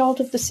was a child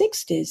of the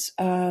 60s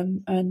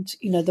and,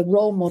 the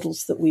role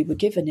models that we were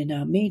given in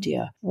our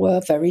media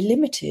were very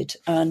limited.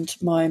 And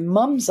my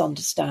mum's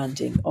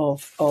understanding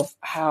of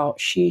how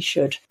she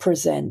should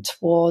present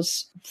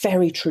was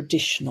very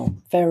traditional,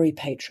 very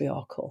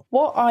patriarchal.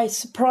 What I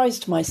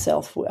surprised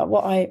myself,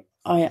 what I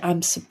I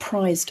am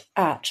surprised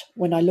at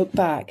when I look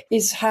back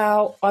is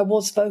how I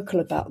was vocal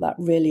about that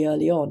really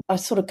early on. I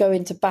sort of go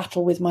into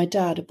battle with my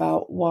dad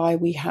about why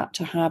we had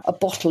to have a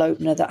bottle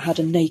opener that had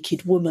a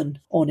naked woman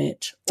on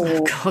it. Or,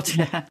 Oh, God,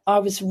 yeah. I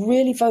was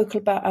really vocal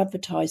about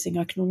advertising.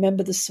 I can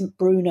remember the St.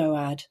 Bruno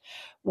ad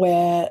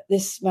where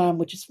this man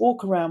would just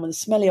walk around with a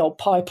smelly old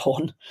pipe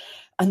on,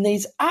 and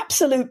these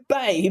absolute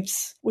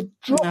babes would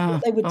drop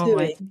what they were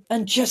doing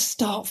and just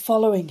start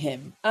following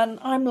him. And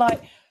I'm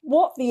like,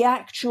 what the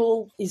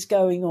actual is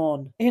going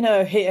on,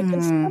 here?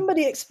 Can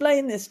somebody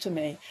explain this to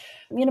me?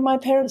 My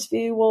parents'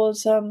 view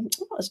was,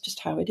 it's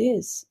just how it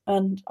is.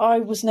 And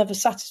I was never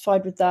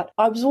satisfied with that.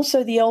 I was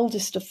also the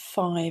oldest of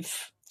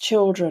 5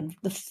 children.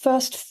 The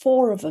first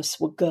 4 of us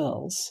were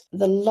girls.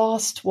 The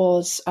last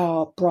was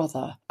our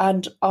brother.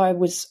 And I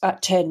was,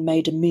 at 10,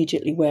 made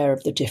immediately aware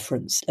of the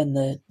difference and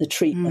the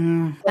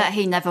treatment. But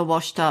he never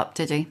washed up,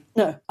 did he?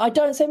 No, I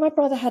don't say my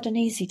brother had an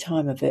easy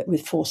time of it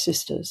with 4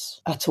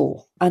 sisters at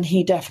all. And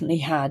he definitely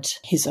had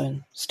his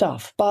own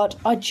stuff. But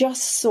I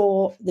just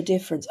saw the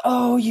difference.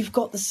 Oh, you've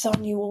got the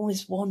son you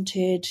always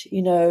wanted.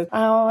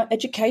 Our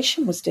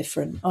education was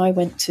different. I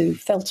went to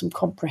Feltham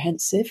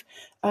Comprehensive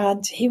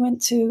and he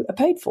went to a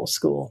paid-for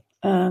school.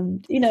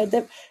 And,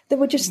 there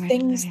were just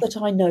things that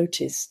I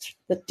noticed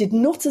that did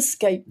not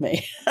escape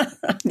me.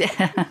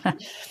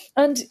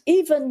 And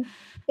even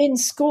in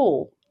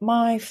school,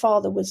 my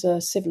father was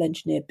a civil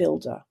engineer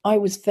builder. I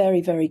was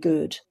very, very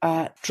good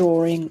at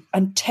drawing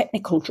and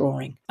technical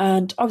drawing.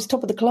 And I was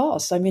top of the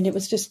class. I mean, it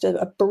was just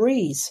a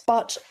breeze.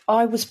 But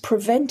I was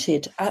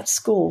prevented at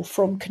school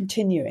from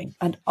continuing,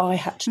 and I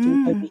had to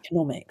do home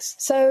economics.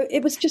 So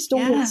it was just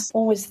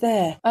always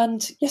there.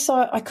 And yes,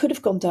 I could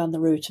have gone down the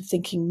route of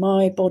thinking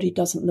my body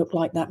doesn't look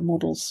like that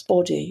model's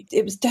body.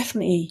 It was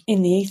definitely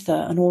in the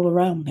ether and all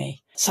around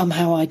me.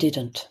 Somehow I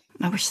didn't.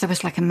 I wish there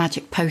was like a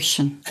magic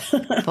potion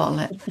bottle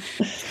it.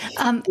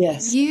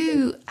 Yes.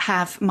 You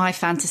have my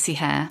fantasy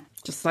hair,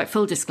 just like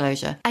full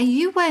disclosure. And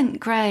you went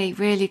grey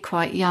really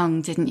quite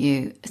young, didn't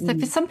you? So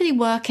for somebody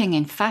working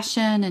in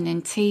fashion and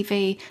in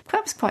TV,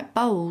 that was quite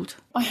bold.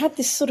 I had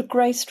this sort of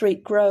grey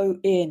streak grow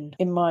in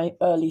my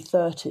early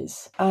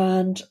 30s,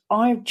 and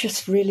I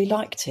just really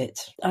liked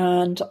it.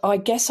 And I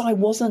guess I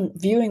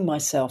wasn't viewing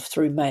myself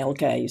through male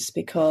gaze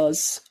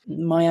because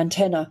my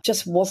antenna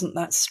just wasn't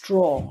that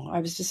strong.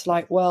 I was just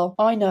like, well,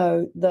 I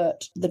know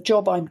that the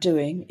job I'm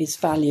doing is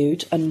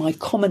valued and my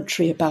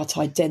commentary about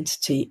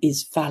identity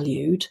is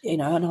valued,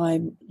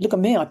 and look at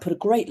me, I put a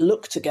great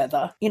look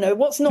together,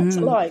 what's not to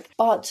like?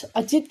 But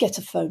I did get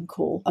a phone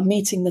call, a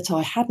meeting that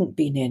I hadn't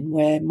been in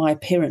where my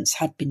appearance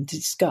had been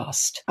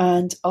discussed.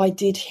 And I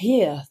did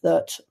hear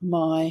that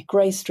my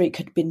grey streak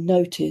had been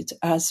noted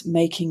as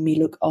making me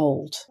look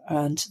old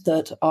and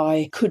that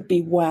I could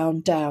be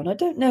wound down. I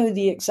don't know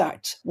the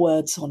exact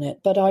words on it,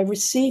 but I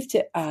received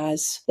it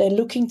as they're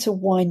looking to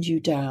wind you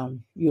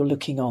down. You're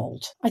looking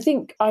old. I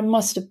think I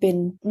must have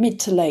been mid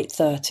to late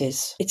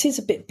 30s. It is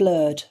a bit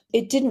blurred.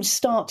 It didn't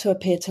start to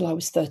appear till I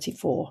was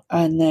 34.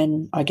 And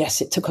then I guess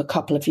it took a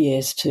couple of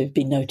years to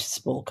be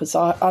noticeable because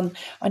I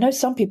know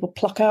some people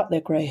pluck out their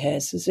grey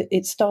hairs as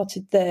it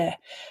started there.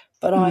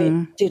 But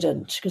I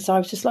didn't because I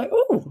was just like,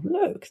 oh,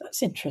 look,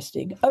 that's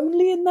interesting.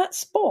 Only in that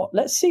spot.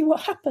 Let's see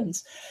what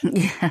happens.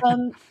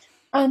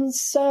 And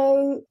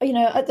so,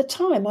 at the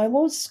time I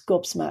was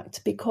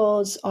gobsmacked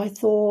because I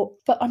thought,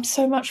 but I'm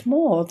so much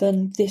more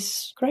than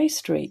this grey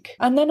streak.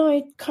 And then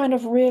I kind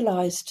of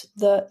realised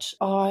that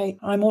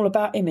I'm all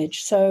about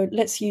image. So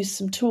let's use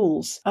some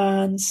tools.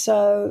 And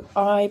so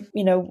I,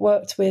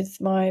 worked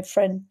with my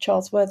friend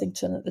Charles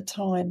Worthington at the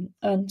time.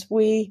 And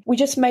we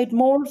just made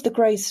more of the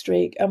grey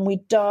streak and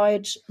we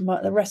dyed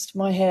the rest of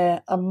my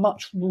hair a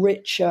much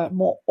richer,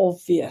 more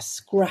obvious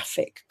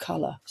graphic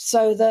colour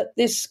so that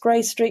this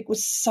grey streak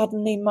was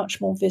suddenly much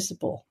more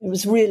visible. It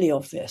was really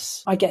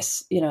obvious. I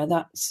guess,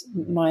 that's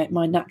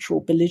my natural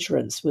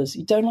belligerence was,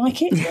 you don't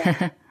like it?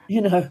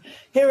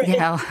 Here it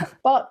is.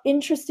 But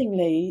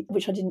interestingly,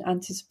 which I didn't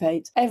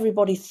anticipate,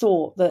 everybody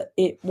thought that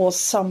it was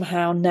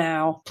somehow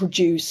now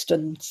produced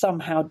and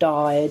somehow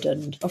dyed.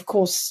 And of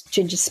course,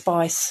 Ginger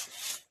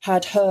Spice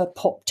had her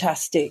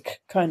pop-tastic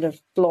kind of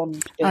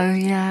blonde. Oh,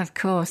 yeah, of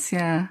course,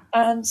 yeah.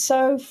 And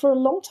so for a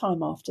long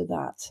time after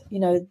that,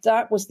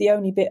 that was the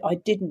only bit I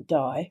didn't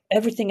dye.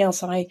 Everything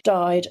else I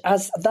dyed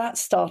as that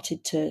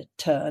started to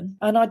turn.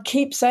 And I'd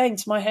keep saying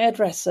to my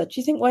hairdresser, do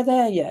you think we're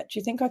there yet? Do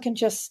you think I can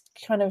just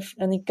kind of,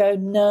 and he'd go,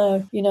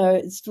 no,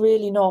 it's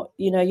really not,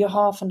 you're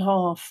half and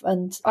half.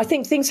 And I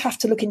think things have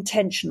to look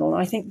intentional.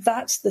 I think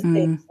that's the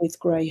thing with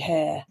grey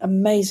hair.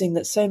 Amazing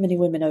that so many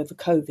women over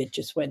COVID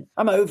just went,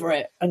 I'm over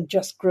it, and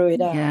just grew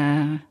it out.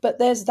 Yeah. But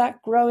there's that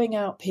growing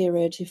out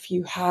period if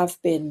you have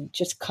been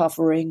just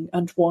covering,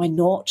 and why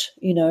not?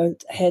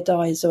 Hair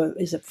dye is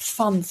a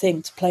fun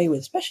thing to play with,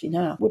 especially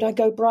now. Would I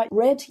go bright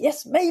red?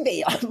 Yes,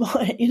 maybe I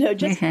might,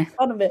 just for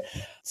fun of it.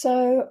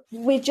 So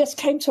we just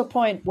came to a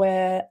point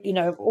where,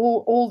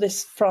 all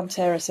this front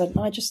area said, and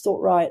I just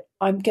thought, right,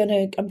 I'm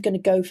gonna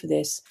go for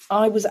this.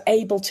 I was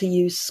able to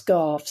use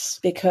scarves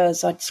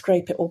because I'd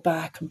scrape it all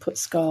back and put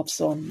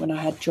scarves on when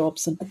I had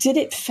jobs, and I did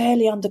it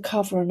fairly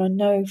undercover. And I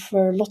know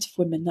for a lot of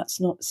women that's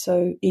not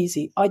so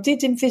easy. I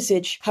did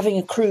envisage having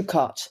a crew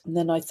cut, and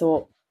then I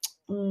thought,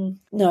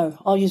 no,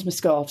 I'll use my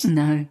scarves.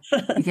 No,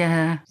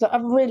 yeah. So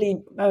I've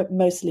really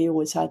mostly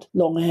always had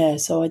long hair,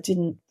 so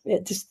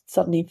it just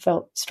suddenly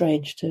felt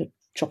strange to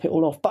chop it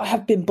all off. But I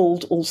have been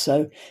bald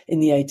also in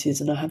the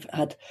 80s, and I have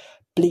had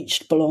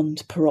bleached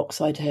blonde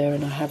peroxide hair,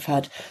 and I have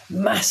had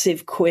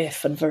massive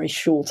quiff and very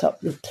short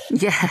up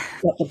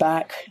the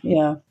back.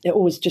 Yeah, it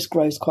always just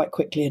grows quite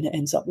quickly and it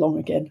ends up long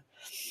again.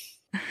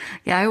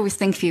 Yeah, I always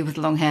think of you with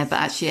long hair, but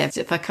actually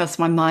if I cast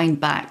my mind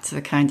back to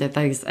the kind of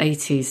those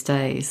 80s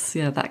days,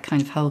 that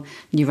kind of whole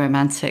new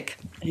romantic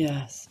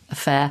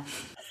affair.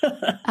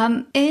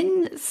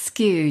 In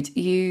Skewed,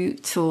 you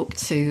talk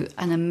to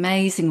an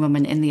amazing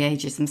woman in the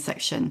ageism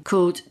section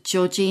called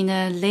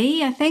Georgina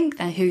Lee, I think,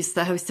 who's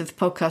the host of the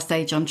podcast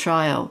Age on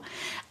Trial.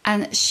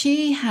 And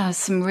she has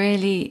some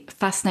really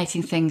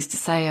fascinating things to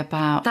say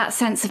about that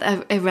sense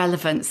of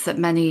irrelevance that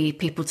many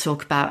people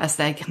talk about as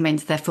they come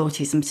into their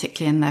 40s and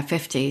particularly in their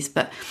 50s.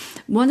 But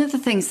one of the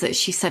things that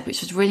she said, which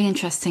was really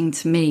interesting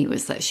to me,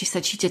 was that she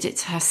said she did it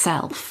to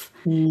herself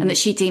and that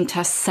she deemed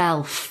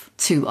herself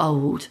too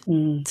old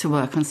to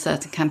work on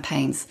certain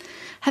campaigns.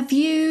 Have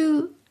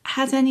you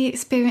had any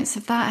experience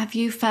of that? Have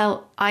you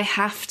felt, I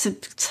have to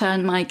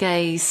turn my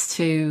gaze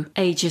to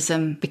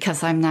ageism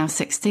because I'm now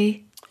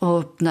 60?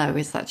 Or no,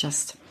 is that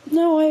just...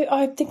 No,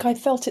 I think I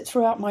felt it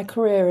throughout my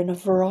career in a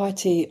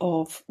variety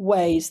of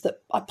ways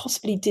that I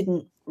possibly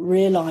didn't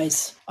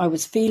realise I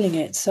was feeling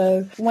it.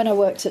 So when I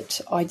worked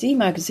at ID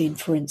magazine,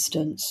 for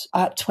instance,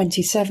 at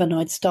 27,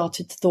 I'd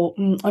started to thought,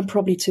 I'm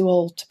probably too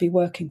old to be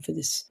working for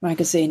this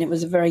magazine. It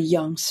was a very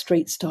young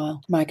street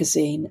style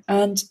magazine.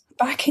 And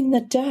back in the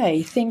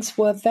day, things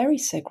were very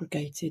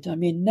segregated. I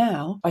mean,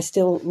 now I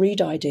still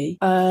read ID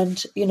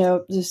and,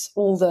 there's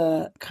all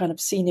the kind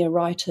of senior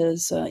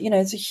writers,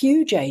 there's a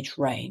huge age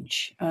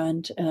range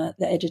and the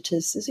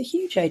editors, there's a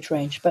huge age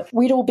range. But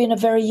we'd all been a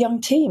very young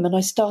team and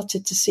I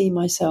started to see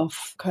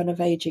myself kind of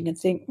aging and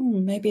think,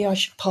 maybe I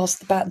should pass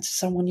the baton to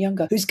someone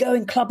younger who's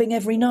going clubbing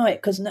every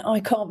night because I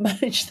can't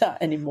manage that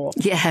anymore.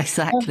 Yeah,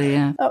 exactly,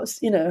 yeah. That was,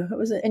 it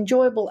was an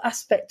enjoyable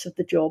aspect of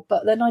the job.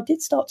 But then I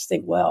did start to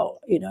think, well,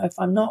 if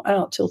I'm not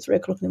out till 3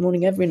 o'clock in the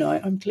morning every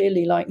night, I'm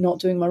clearly not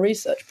doing my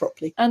research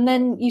properly. And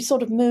then you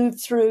sort of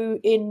move through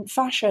in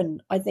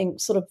fashion, I think,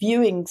 sort of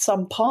viewing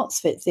some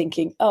parts of it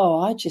thinking,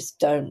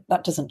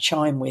 that doesn't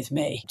chime with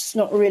me. It's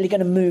not really going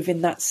to move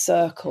in that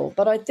circle.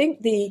 But I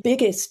think the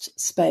biggest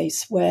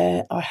space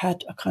where I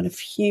had a kind of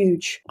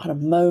huge kind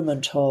of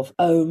moment of,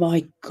 oh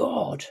my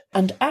God,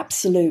 and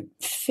absolute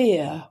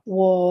fear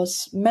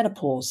was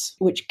menopause,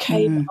 which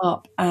came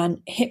up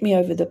and hit me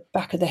over the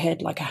back of the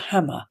head like a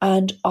hammer.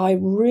 And I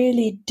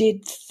really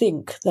did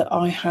think that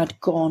I had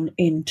gone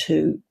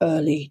into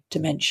early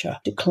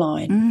dementia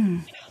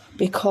decline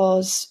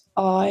because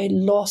I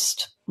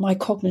lost my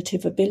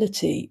cognitive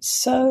ability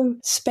so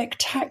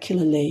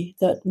spectacularly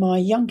that my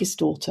youngest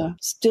daughter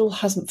still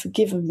hasn't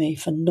forgiven me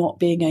for not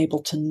being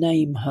able to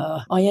name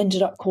her. I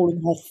ended up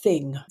calling her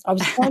Thing. I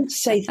was trying to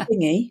say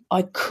Thingy.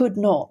 I could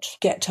not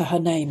get to her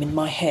name in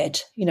my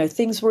head.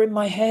 Things were in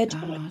my head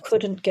and I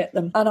couldn't get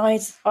them. And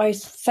I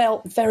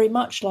felt very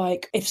much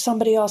like if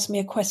somebody asked me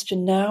a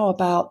question now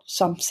about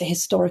some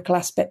historical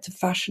aspect of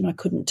fashion, I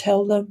couldn't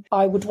tell them.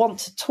 I would want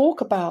to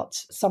talk about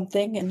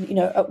something and,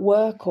 at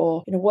work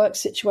or in a work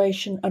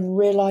situation and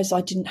realise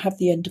I didn't have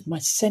the end of my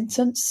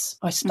sentence.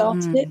 I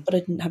started it, but I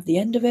didn't have the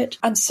end of it.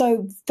 And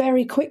so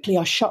very quickly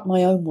I shut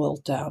my own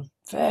world down.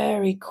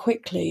 Very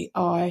quickly,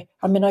 I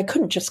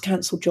couldn't just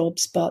cancel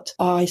jobs, but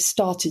I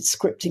started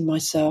scripting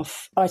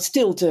myself. I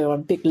still do. I'm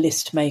a big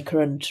list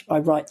maker and I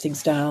write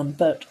things down,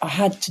 but I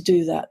had to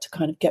do that to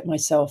kind of get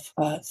myself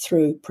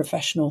through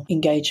professional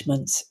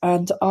engagements.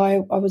 And I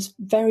was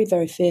very,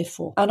 very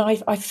fearful. And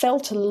I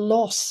felt a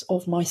loss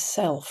of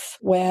myself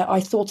where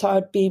I thought I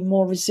would be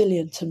more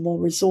resilient and more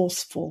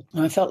resourceful.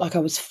 And I felt like I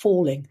was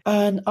falling.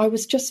 And I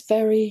was just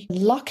very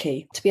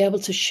lucky to be able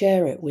to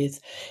share it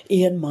with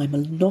Ian, my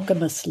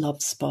monogamous love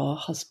spa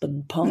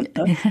husband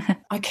partner.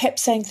 I kept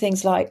saying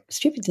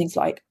stupid things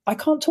like, I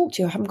can't talk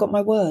to you, I haven't got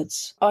my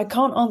words. I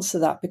can't answer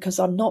that because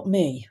I'm not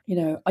me.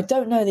 I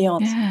don't know the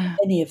answer to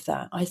any of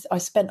that. I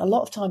spent a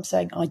lot of time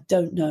saying, I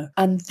don't know.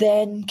 And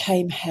then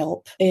came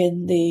help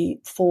in the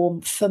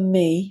form for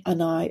me.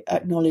 And I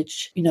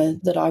acknowledge,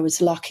 that I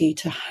was lucky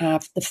to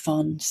have the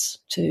funds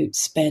to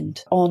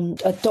spend on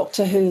a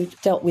doctor who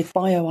dealt with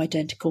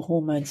bioidentical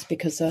hormones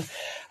because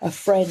a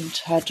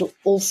friend had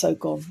also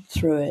gone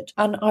through it.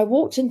 And I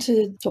walked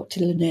into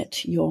Dr.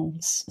 Lynette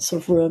Young's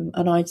sort of room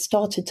and I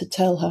started to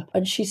tell her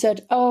and she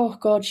said, oh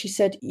God, she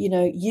said,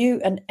 you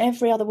and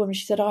every other woman,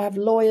 she said, I have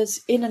lawyers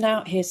in and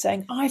out here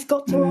saying, I've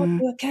got to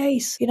argue a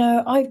case.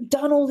 I've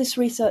done all this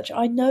research.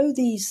 I know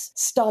these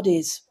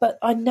studies, but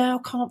I now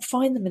can't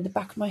find them in the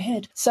back of my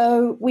head.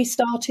 So we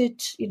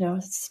started,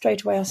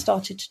 straight away I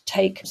started to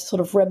take sort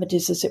of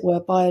remedies, as it were,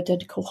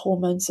 bioidentical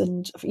hormones.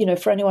 And,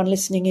 for anyone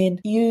listening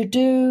in, you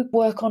do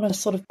work on a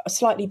sort of a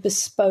slightly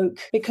bespoke,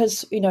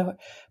 because,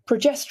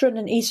 progesterone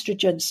and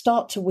estrogen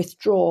start to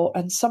withdraw,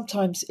 and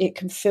sometimes it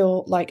can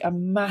feel like a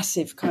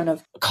massive kind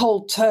of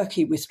cold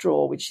turkey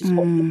withdrawal, which is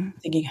what you're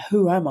thinking,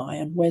 who am I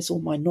and where's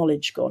all my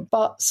knowledge gone?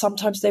 But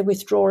sometimes they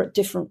withdraw at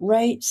different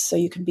rates, so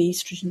you can be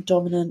estrogen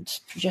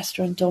dominant,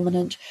 progesterone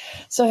dominant.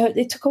 So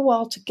it took a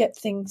while to get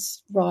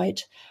things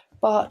right.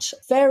 But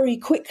very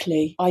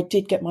quickly, I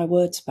did get my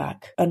words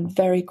back, and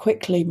very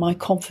quickly my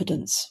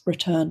confidence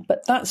returned.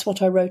 But that's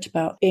what I wrote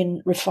about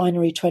in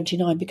Refinery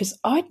 29, because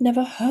I'd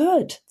never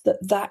heard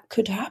that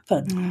could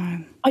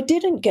happen. I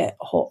didn't get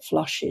hot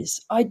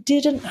flushes. I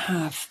didn't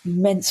have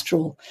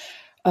menstrual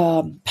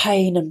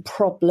pain and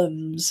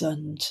problems,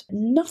 and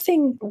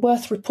nothing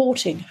worth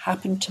reporting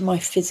happened to my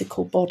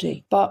physical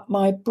body. But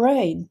my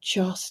brain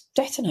just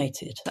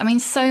detonated. I mean,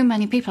 so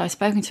many people I've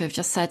spoken to have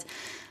just said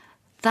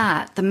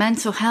that the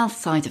mental health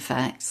side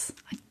effects,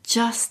 I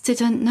just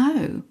didn't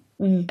know.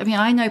 I mean,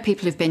 I know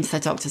people who've been to their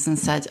doctors and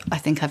said, I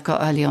think I've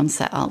got early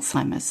onset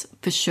Alzheimer's,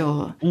 for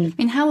sure. I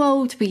mean, how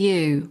old were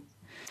you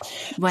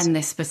when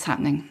this was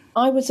happening?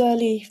 I was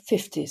early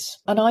 50s,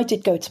 and I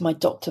did go to my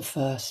doctor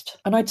first.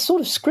 And I'd sort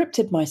of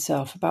scripted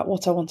myself about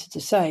what I wanted to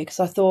say, because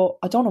I thought,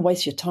 I don't want to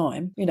waste your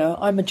time.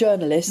 I'm a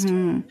journalist.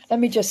 Let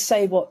me just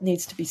say what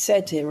needs to be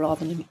said here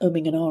rather than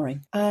umming and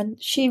ahhing.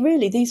 And she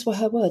really, these were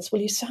her words,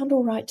 well, you sound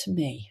all right to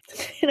me.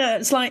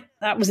 It's like,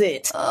 that was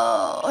it.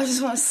 Oh, I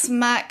just want to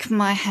smack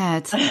my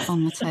head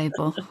on the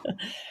table.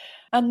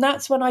 And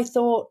that's when I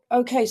thought,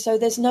 okay, so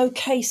there's no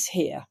case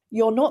here.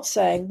 You're not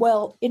saying,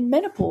 well, in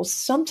menopause,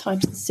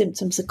 sometimes the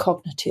symptoms are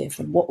cognitive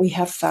and what we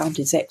have found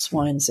is X,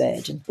 Y, and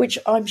Z, and which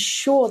I'm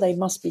sure they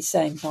must be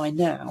saying by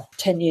now,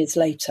 10 years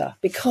later,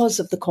 because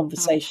of the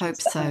conversations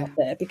that are out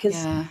there,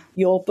 because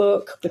your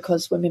book,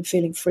 because women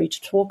feeling free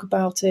to talk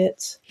about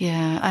it.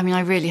 Yeah, I mean,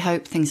 I really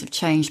hope things have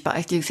changed, but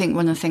I do think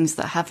one of the things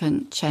that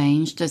haven't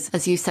changed,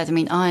 as you said, I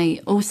mean, I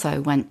also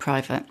went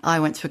private. I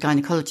went to a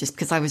gynaecologist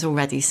because I was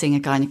already seeing a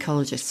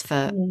gynaecologist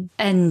for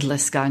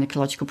endless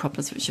gynecological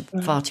problems, which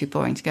are far too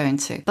boring to go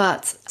into.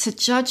 But to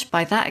judge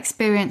by that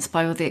experience,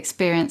 by all the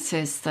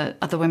experiences that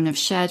other women have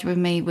shared with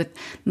me, with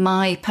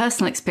my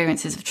personal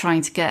experiences of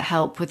trying to get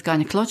help with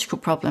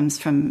gynecological problems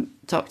from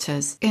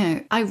doctors,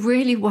 I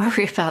really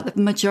worry about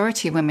the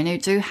majority of women who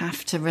do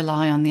have to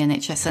rely on the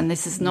NHS. And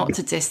this is not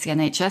to diss the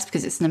NHS,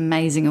 because it's an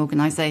amazing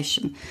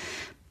organisation,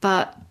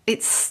 but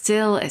it's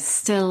still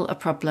a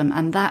problem.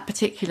 And that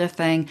particular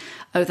thing,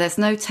 there's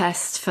no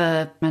test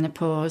for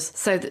menopause.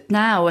 So that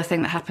now a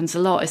thing that happens a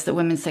lot is that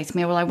women say to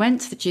me, well, I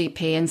went to the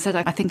GP and said,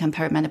 I think I'm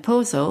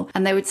perimenopausal.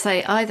 And they would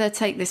say, either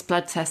take this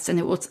blood test and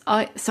it will,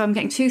 so I'm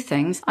getting two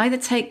things, either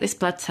take this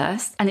blood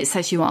test and it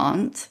says you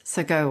aren't,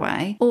 so go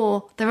away,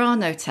 or there are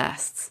no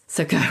tests,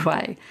 so go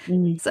away.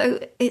 So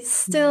it's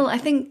still, I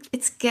think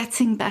it's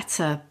getting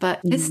better,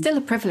 but it's still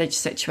a privileged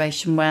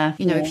situation where,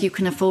 if you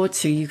can afford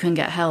to, you can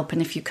get help.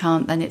 And if you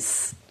can't, then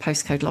it's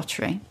postcode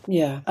lottery.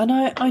 Yeah. And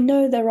I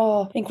know there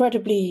are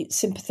incredibly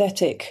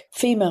sympathetic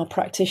female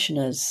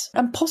practitioners,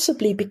 and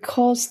possibly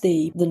because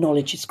the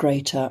knowledge is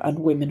greater and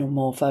women are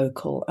more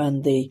vocal,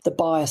 and the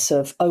bias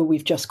of,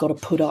 we've just got to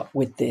put up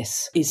with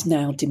this is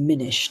now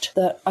diminished,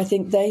 that I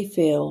think they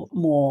feel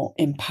more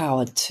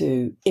empowered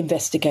to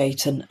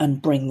investigate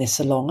and bring this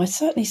along. I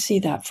certainly see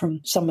that from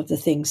some of the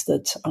things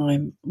that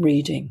I'm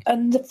reading.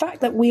 And the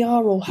fact that we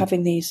are all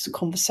having these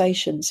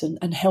conversations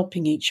and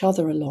helping each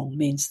other along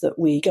means that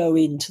we go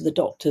into the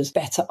doctors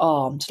better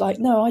armed, like,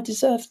 no, I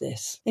deserve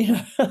this.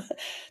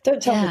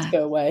 Don't tell me to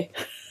go away.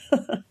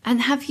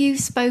 And have you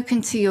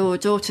spoken to your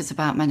daughters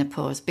about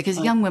menopause? Because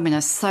young women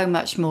are so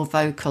much more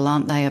vocal,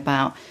 aren't they,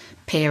 about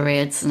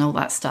periods and all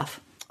that stuff?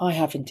 I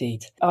have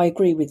indeed. I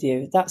agree with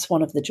you. That's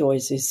one of the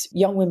joys, is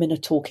young women are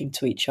talking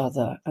to each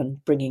other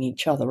and bringing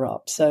each other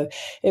up. So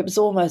it was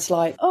almost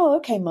like, oh,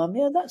 okay, Mum,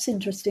 yeah, that's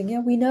interesting. Yeah,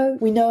 we know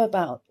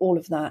about all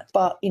of that.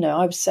 But,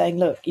 I was saying,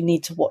 look, you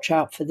need to watch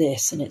out for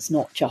this, and it's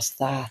not just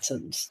that.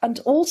 And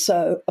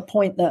also a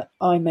point that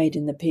I made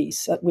in the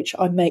piece, which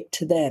I make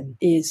to them,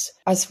 is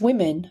as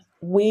women,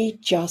 we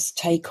just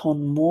take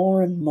on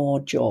more and more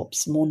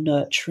jobs, more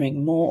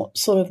nurturing, more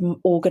sort of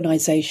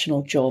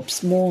organisational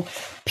jobs, more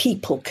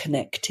people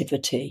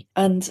connectivity.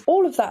 And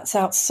all of that's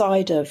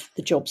outside of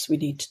the jobs we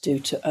need to do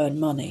to earn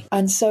money.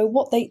 And so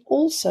what they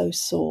also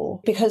saw,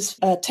 because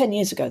 10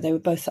 years ago they were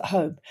both at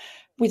home,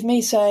 with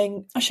me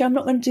saying, actually, I'm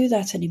not going to do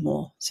that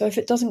anymore. So if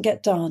it doesn't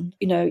get done,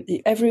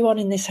 everyone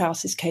in this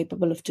house is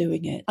capable of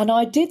doing it. And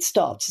I did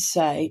start to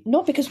say,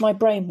 not because my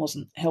brain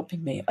wasn't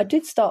helping me, I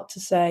did start to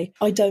say,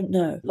 I don't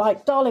know.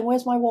 Like, darling,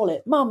 where's my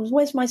wallet? Mum,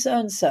 where's my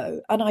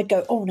so-and-so? And I'd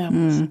go, oh, now,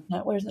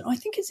 where is it? I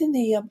think it's in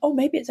the,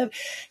 maybe it's,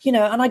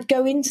 and I'd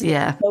go into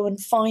go and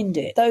find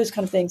it, those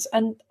kind of things.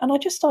 And I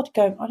just started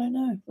going, I don't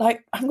know.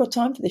 Like, I haven't got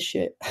time for this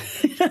shit.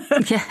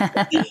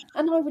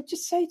 And I would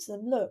just say to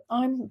them, look,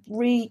 I'm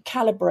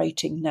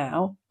recalibrating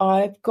now.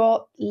 I've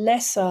got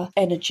lesser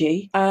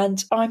energy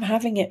and I'm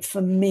having it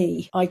for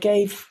me. I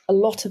gave a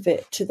lot of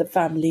it to the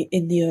family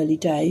in the early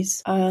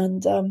days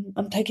and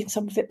I'm taking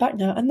some of it back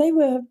now. And they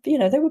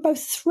were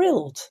both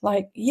thrilled.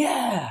 Like,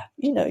 yeah,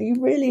 you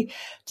really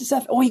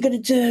deserve, what are you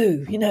going to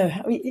do?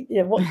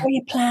 What are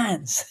your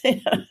plans?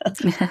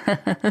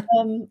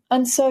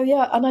 And so,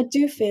 and I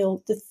do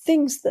feel the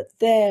things that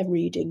they're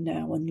reading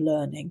now and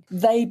learning,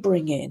 they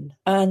bring in.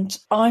 And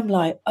I'm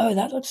like, oh,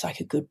 that looks like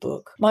a good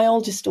book. My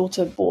oldest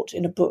daughter bought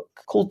in a book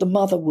called The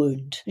Mother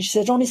Wound. And she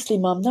said, honestly,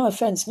 Mum, no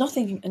offense,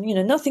 nothing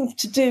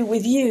to do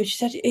with you. She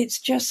said, it's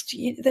just,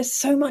 there's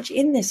so much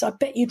in this. I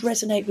bet you'd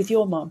resonate with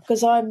your mum.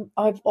 Because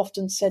I've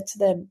often said to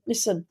them,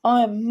 listen,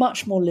 I am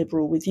much more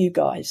liberal with you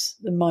guys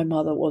than my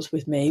mother was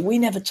with me. We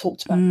never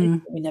talked about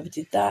this. We never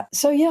did that.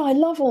 So, I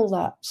love all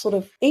that sort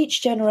of,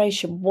 each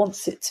generation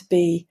wants it to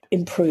be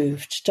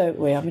improved, don't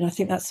we? I mean, I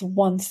think that's the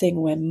one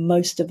thing where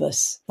most of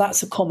us,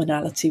 that's a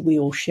commonality we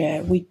all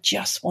share. We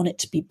just want it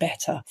to be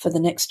better for the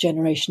next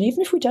generation,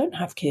 even if we don't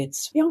have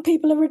kids. Young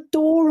people are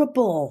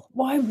adorable.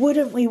 Why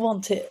wouldn't we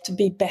want it to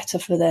be better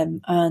for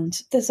them? And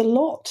there's a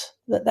lot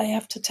that they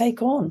have to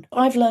take on.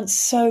 I've learned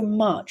so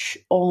much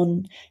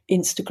on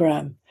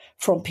Instagram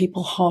from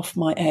people half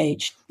my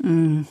age,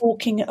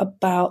 talking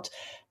about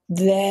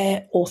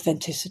their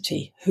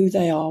authenticity, who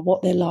they are,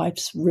 what their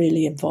lives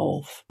really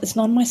involve. It's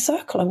not in my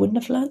circle. I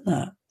wouldn't have learned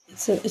that.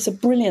 It's a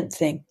brilliant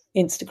thing,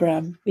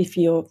 Instagram, if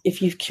you've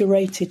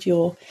curated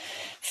your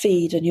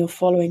feed and you're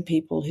following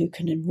people who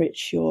can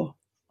enrich your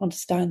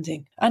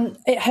understanding. And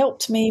it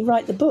helped me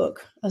write the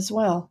book as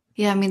well.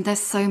 Yeah, I mean, there's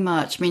so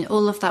much. I mean,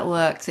 all of that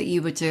work that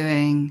you were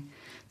doing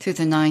through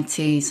the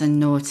 90s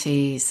and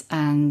noughties,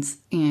 and,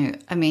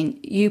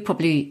 you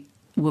probably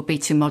would be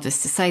too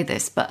modest to say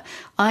this, but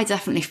I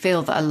definitely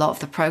feel that a lot of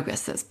the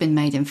progress that's been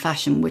made in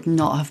fashion would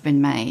not have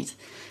been made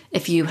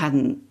if you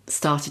hadn't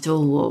started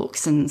All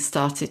Walks and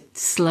started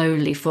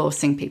slowly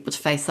forcing people to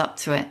face up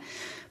to it.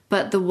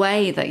 But the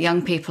way that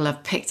young people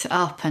have picked it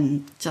up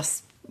and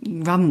just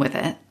run with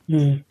it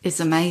is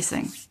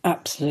amazing.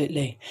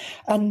 Absolutely.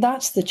 And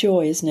that's the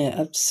joy, isn't it,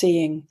 of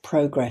seeing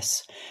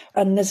progress.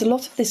 And there's a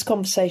lot of this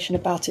conversation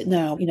about it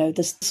now,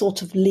 there's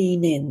sort of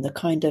lean in, the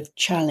kind of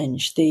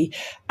challenge, the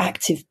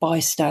active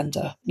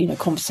bystander,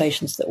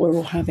 conversations that we're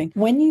all having.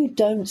 When you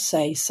don't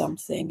say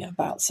something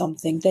about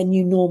something, then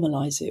you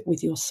normalise it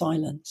with your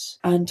silence.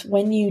 And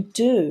when you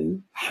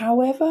do,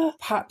 however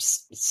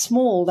perhaps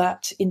small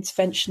that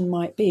intervention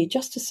might be,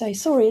 just to say,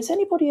 sorry, is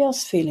anybody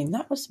else feeling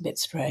that was a bit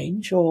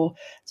strange? Or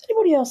is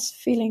anybody else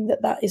feeling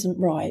that isn't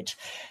right?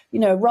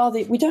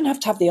 Rather, we don't have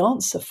to have the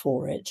answer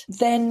for it.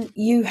 Then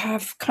you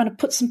have kind of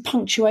put some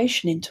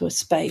punctuation into a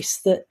space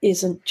that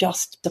isn't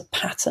just a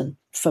pattern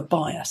for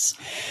bias.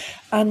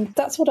 And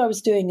that's what I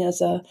was doing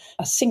as a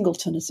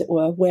singleton, as it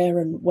were, where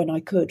and when I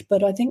could.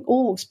 But I think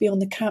All Walks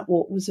Beyond the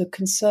Catwalk was a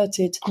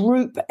concerted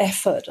group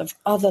effort of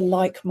other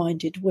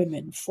like-minded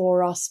women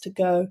for us to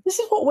go, this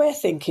is what we're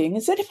thinking.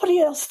 Is anybody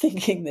else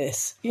thinking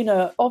this?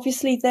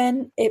 Obviously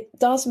then it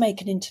does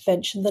make an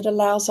intervention that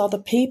allows other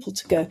people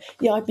to go,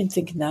 yeah, I've been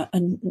thinking that,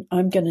 and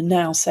I'm going to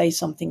now say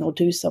something or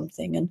do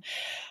something. And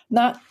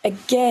that,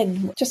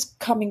 again, just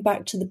coming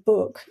back to the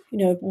book,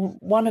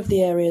 one of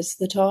the areas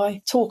that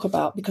I talk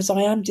about, because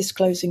I am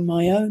disclosing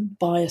my own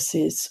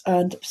biases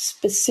and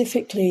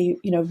specifically,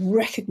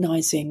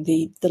 recognising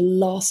the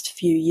last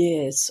few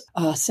years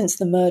since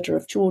the murder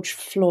of George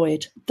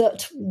Floyd,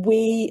 that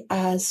we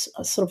as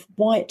a sort of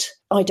white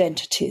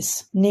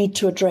identities need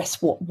to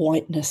address what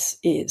whiteness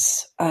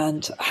is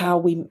and how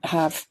we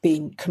have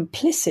been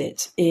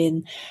complicit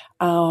in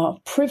our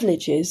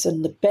privileges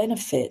and the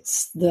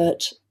benefits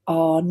that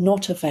are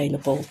not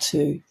available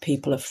to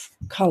people of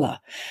colour,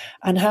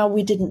 and how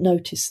we didn't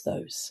notice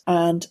those,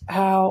 and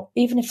how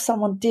even if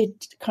someone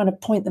did kind of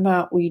point them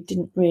out, we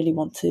didn't really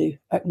want to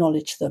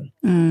acknowledge them.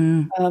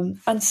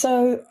 And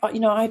so,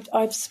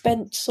 I've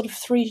spent sort of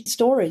 3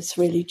 stories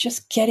really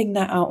just getting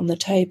that out on the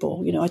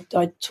table.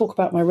 I talk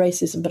about my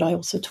racism, but I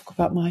also talk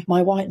about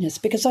my whiteness,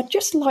 because I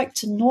just like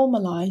to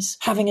normalise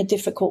having a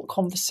difficult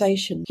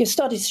conversation. Your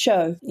studies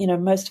show,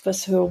 most of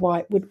us who are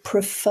white would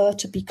prefer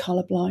to be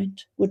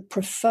colourblind, would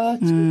prefer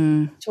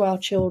to our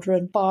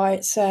children by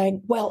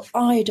saying, well,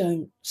 I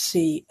don't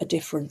see a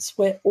difference.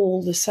 We're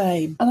all the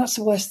same. And that's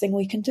the worst thing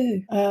we can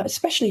do,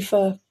 especially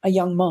for a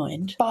young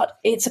mind. But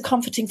it's a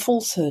comforting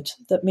falsehood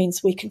that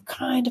means we can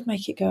kind of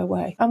make it go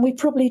away. And we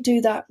probably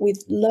do that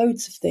with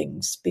loads of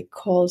things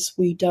because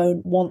we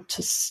don't want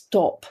to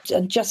stop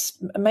and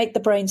just make the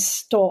brain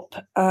stop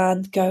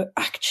and go,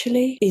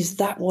 actually, is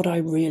that what I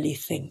really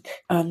think?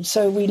 And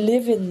so we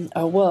live in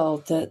a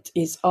world that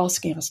is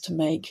asking us to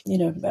make,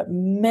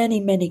 many,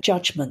 many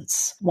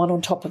judgments, one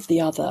on top of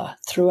the other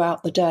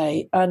throughout the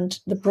day. And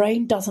the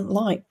brain doesn't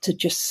like to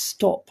just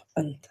stop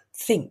and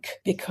think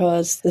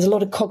because there's a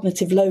lot of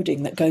cognitive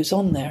loading that goes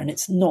on there and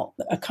it's not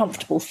a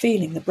comfortable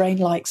feeling. The brain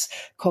likes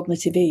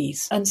cognitive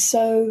ease. And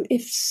so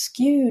if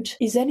skewed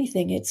is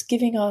anything, it's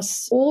giving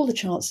us all the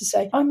chance to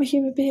say, I'm a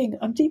human being.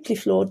 I'm deeply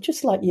flawed,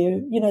 just like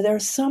you. There are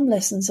some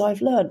lessons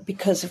I've learned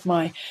because of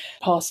my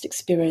past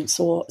experience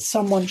or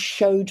someone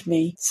showed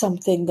me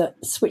something that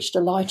switched a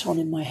light on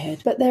in my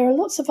head. But there are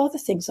lots of other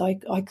things I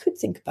could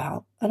think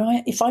about.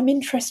 And if I'm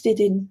interested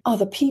in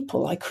other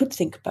people, I could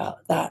think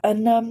about that.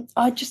 And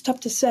I just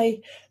have to say,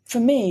 for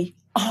me,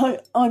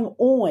 I'm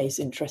always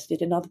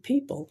interested in other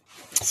people.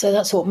 So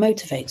that's what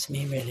motivates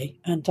me, really.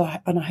 And I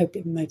hope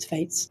it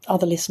motivates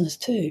other listeners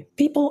too.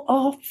 People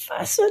are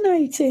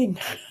fascinating.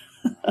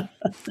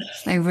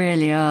 They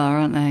really are,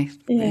 aren't they?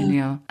 Yeah. Really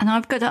are. And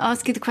I've got to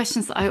ask you the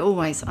questions that I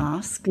always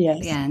ask at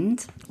the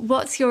end.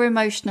 What's your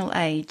emotional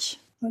age?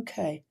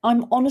 Okay.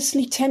 I'm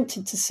honestly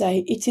tempted to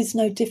say it is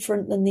no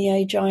different than the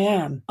age I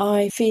am.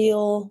 I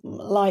feel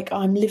like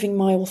I'm living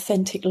my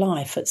authentic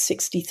life at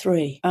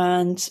 63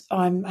 and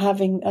I'm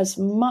having as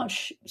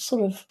much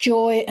sort of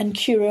joy and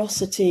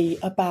curiosity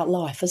about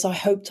life as I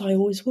hoped I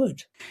always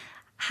would.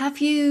 Have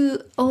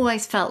you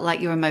always felt like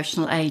your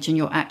emotional age and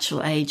your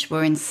actual age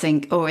were in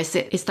sync, or is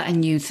that a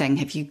new thing?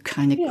 Have you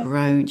kind of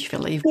grown? Do you feel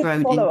like you've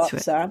grown into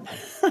it? Sam.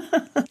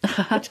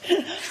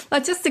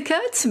 That just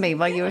occurred to me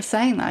while you were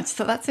saying that. I just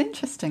thought that's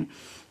interesting.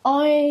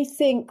 I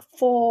think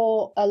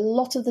for a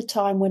lot of the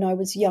time when I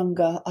was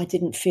younger, I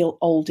didn't feel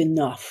old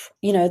enough.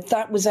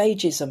 That was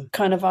ageism.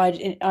 Kind of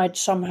I'd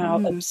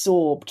somehow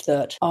absorbed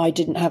that I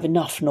didn't have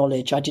enough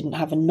knowledge. I didn't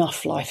have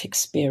enough life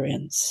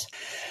experience.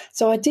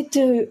 So I did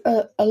do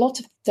a lot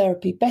of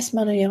therapy, best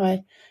money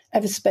I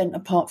ever spent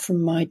apart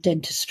from my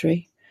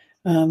dentistry.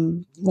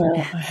 Where I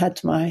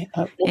had my...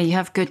 you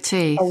have good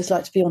teeth. I always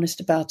like to be honest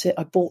about it.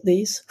 I bought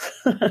these.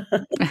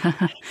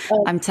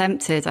 I'm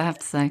tempted, I have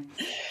to say.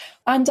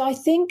 And I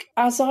think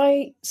as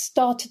I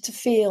started to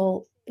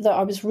feel that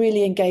I was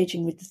really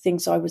engaging with the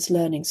things I was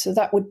learning, so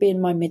that would be in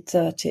my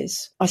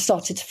mid-30s, I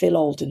started to feel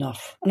old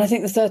enough. And I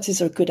think the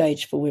 30s are a good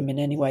age for women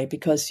anyway,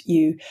 because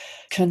you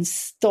can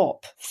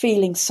stop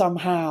feeling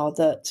somehow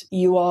that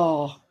you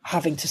are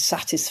having to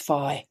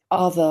satisfy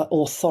other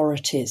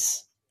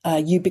authorities.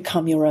 You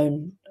become your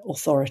own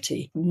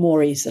authority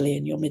more easily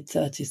in your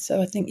mid-30s.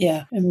 So I think,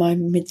 in my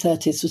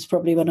mid-30s was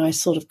probably when I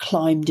sort of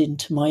climbed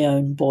into my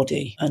own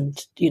body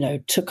and,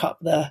 took up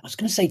I was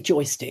going to say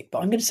joystick, but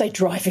I'm going to say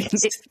driving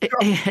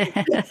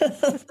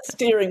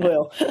steering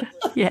wheel.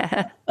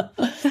 Yeah.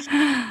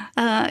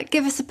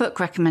 Give us a book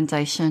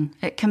recommendation.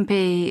 It can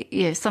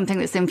be something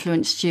that's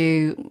influenced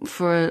you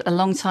for a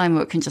long time,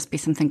 or it can just be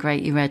something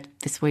great you read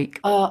this week.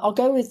 I'll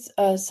go with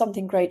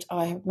something great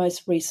I have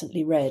most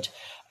recently read,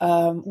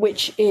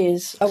 which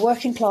is A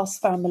Working Class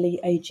Family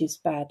Ages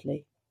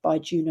Badly by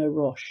Juno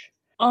Roche.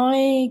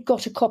 I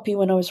got a copy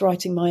when I was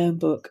writing my own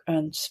book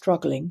and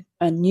struggling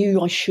and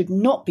knew I should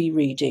not be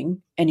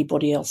reading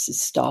anybody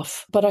else's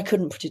stuff, but I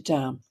couldn't put it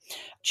down.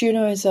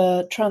 Juno is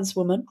a trans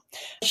woman.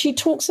 She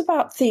talks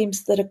about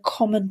themes that are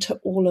common to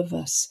all of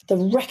us. The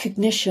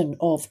recognition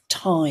of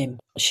time.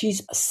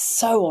 She's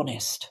so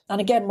honest. And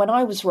again, when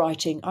I was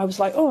writing, I was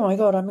like, oh my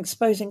God, I'm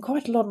exposing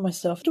quite a lot of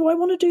myself. Do I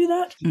want to do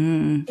that?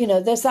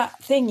 There's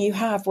that thing you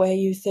have where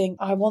you think,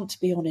 I want to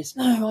be honest.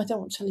 No, I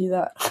don't want to tell you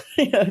that.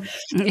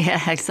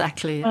 Yeah,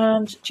 exactly.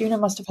 And Juno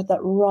must have had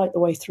that right the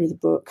way through the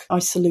book. I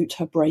salute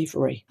her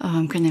bravery. Oh,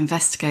 I'm going to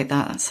investigate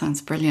that. That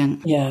sounds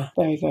brilliant. Yeah,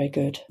 very, very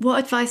good. What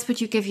advice would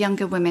you give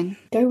younger women?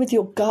 Go with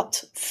your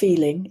gut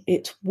feeling.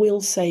 It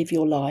will save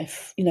your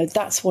life.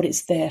 That's what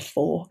it's there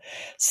for.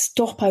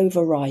 Stop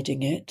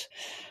overriding it.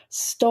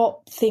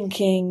 Stop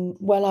thinking,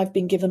 well, I've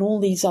been given all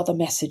these other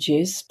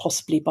messages,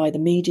 possibly by the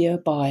media,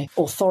 by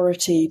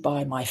authority,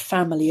 by my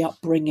family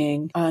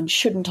upbringing, and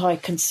shouldn't I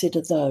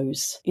consider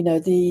those?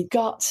 The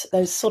gut,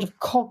 those sort of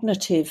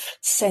cognitive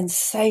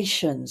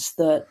sensations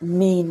that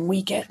mean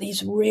we get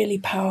these really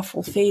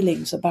powerful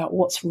feelings about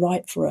what's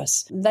right for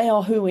us. They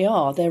are who we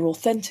are. They're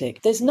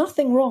authentic. There's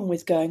nothing wrong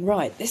with going,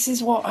 right, this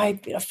is what I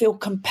feel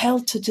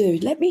compelled to do.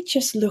 Let me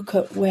just look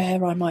at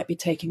where I might be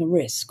taking a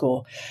risk,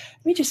 or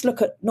let me just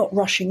look at not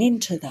rushing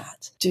into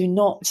that. Do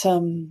not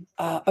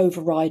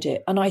override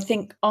it. And I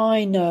think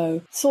I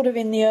know sort of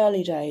in the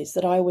early days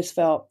that I always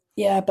felt,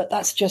 yeah, but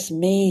that's just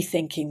me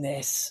thinking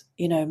this.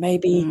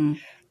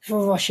 Maybe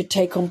oh, I should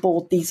take on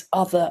board these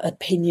other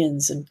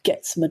opinions and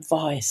get some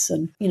advice.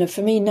 And,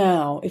 for me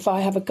now, if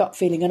I have a gut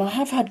feeling, and I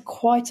have had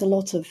quite a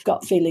lot of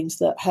gut feelings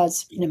that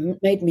has,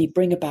 made me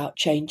bring about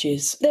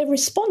changes, they're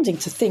responding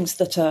to things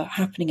that are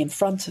happening in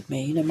front of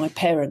me. My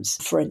parents,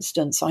 for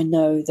instance, I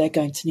know they're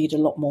going to need a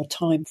lot more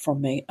time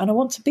from me, and I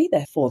want to be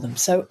there for them.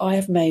 So I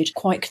have made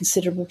quite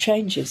considerable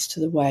changes to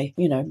the way,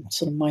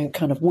 sort of my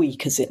kind of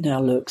week as it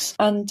now looks.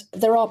 And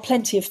there are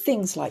plenty of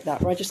things like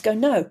that where I just go,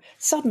 no,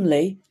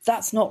 suddenly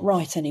that's not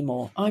right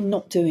anymore. I'm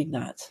not doing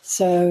that.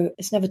 So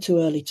it's never too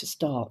early to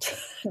start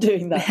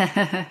doing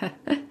that.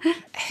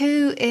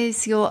 Who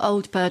is your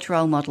old bird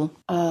role model?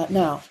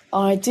 Now,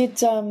 I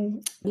did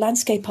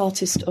Landscape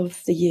Artist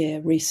of the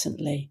Year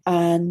recently,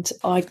 and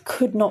I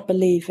could not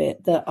believe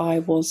it that I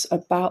was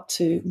about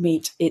to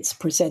meet its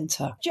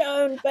presenter,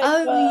 Joan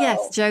Bakewell. Oh,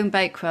 yes, Joan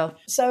Bakewell.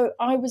 So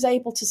I was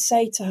able to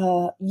say to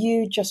her,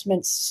 you just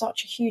meant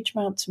such a huge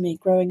amount to me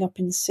growing up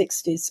in the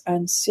 60s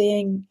and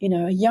seeing,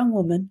 a young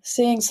woman,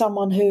 seeing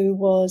someone who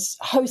was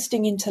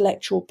hosting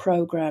intellectual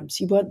programs.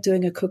 You weren't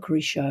doing a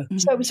cookery show. Mm-hmm.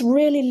 So it was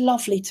really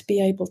lovely to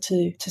be able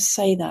to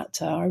say that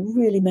to her. I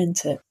really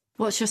meant it.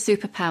 What's your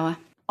superpower?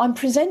 I'm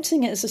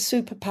presenting it as a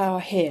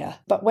superpower here,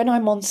 but when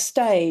I'm on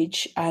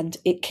stage and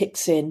it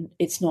kicks in,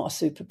 it's not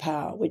a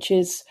superpower, which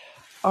is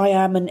I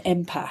am an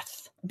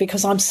empath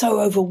because I'm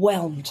so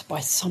overwhelmed by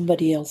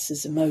somebody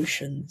else's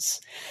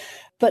emotions.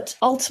 But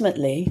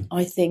ultimately,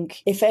 I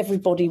think if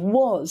everybody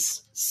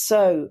was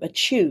so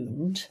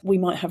attuned, we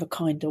might have a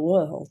kinder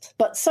world.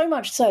 But so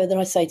much so that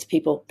I say to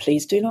people,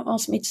 please do not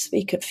ask me to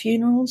speak at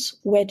funerals,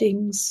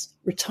 weddings,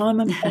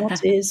 retirement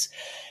parties,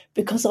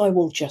 because I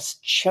will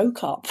just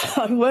choke up.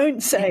 I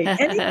won't say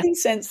anything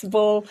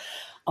sensible.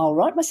 I'll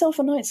write myself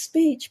a nice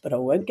speech, but I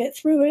won't get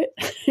through it.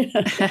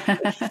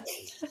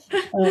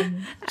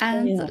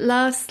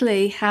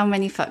 Lastly, how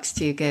many fucks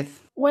do you give?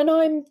 When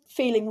I'm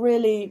feeling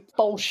really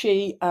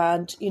bolshy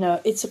and,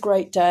 it's a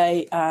great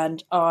day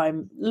and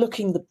I'm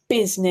looking the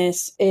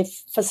business,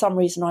 if for some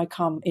reason I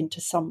come into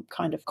some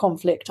kind of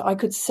conflict, I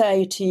could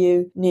say to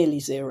you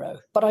nearly zero.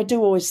 But I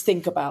do always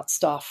think about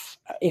stuff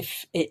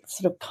if it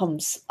sort of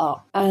comes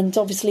up. And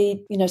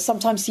obviously,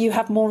 sometimes you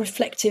have more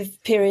reflective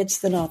periods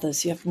than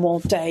others. You have more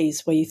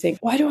days where you think,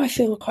 why do I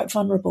feel quite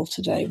vulnerable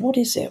today? What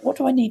is it? What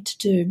do I need to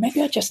do?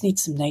 Maybe I just need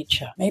some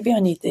nature. Maybe I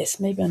need this.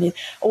 Maybe I need...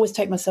 always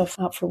take myself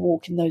out for a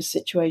walk in those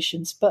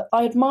situations. But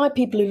I admire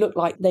people who look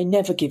like they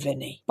never give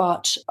any.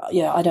 But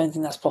I don't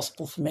think that's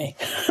possible for me.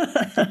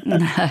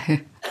 No.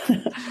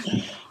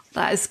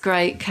 That is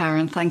great,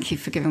 Caryn. Thank you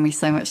for giving me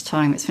so much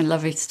time. It's been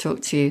lovely to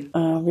talk to you.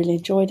 I really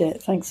enjoyed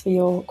it. Thanks for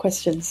your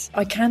questions.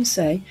 I can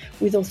say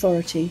with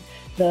authority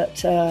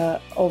that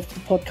of the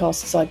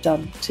podcasts I've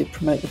done to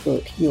promote the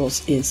book,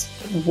 yours is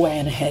way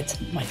and ahead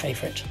my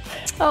favourite.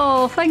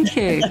 Oh, thank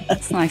you.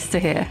 It's nice to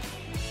hear.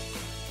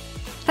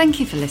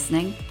 Thank you for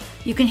listening.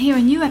 You can hear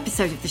a new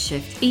episode of The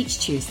Shift each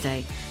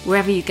Tuesday,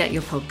 wherever you get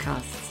your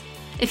podcasts.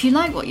 If you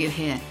like what you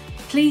hear,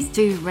 please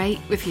do rate,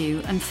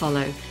 review and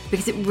follow,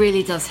 because it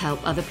really does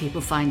help other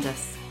people find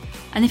us.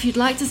 And if you'd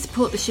like to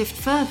support The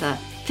Shift further,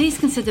 please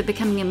consider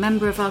becoming a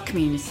member of our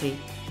community.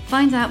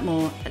 Find out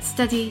more at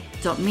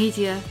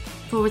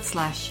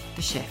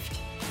steady.media/The Shift.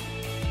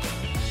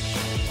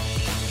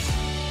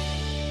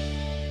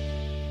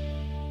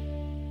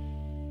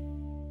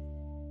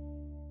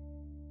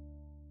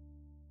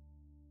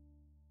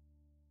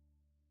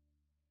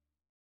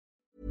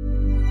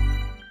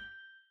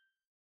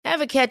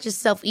 Ever catch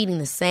yourself eating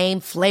the same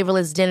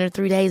flavorless dinner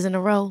 3 days in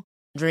a row?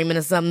 Dreaming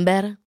of something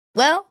better?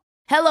 Well,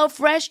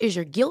 HelloFresh is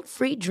your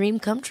guilt-free dream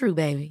come true,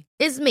 baby.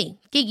 It's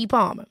me, Keke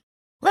Palmer.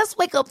 Let's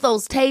wake up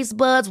those taste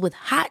buds with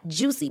hot,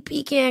 juicy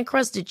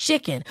pecan-crusted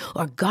chicken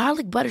or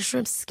garlic butter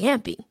shrimp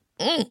scampi.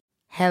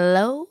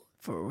 Hello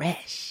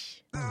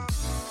Fresh.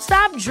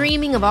 Stop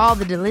dreaming of all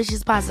the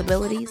delicious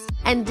possibilities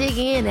and dig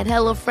in at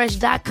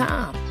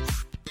HelloFresh.com.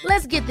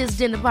 Let's get this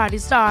dinner party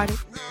started.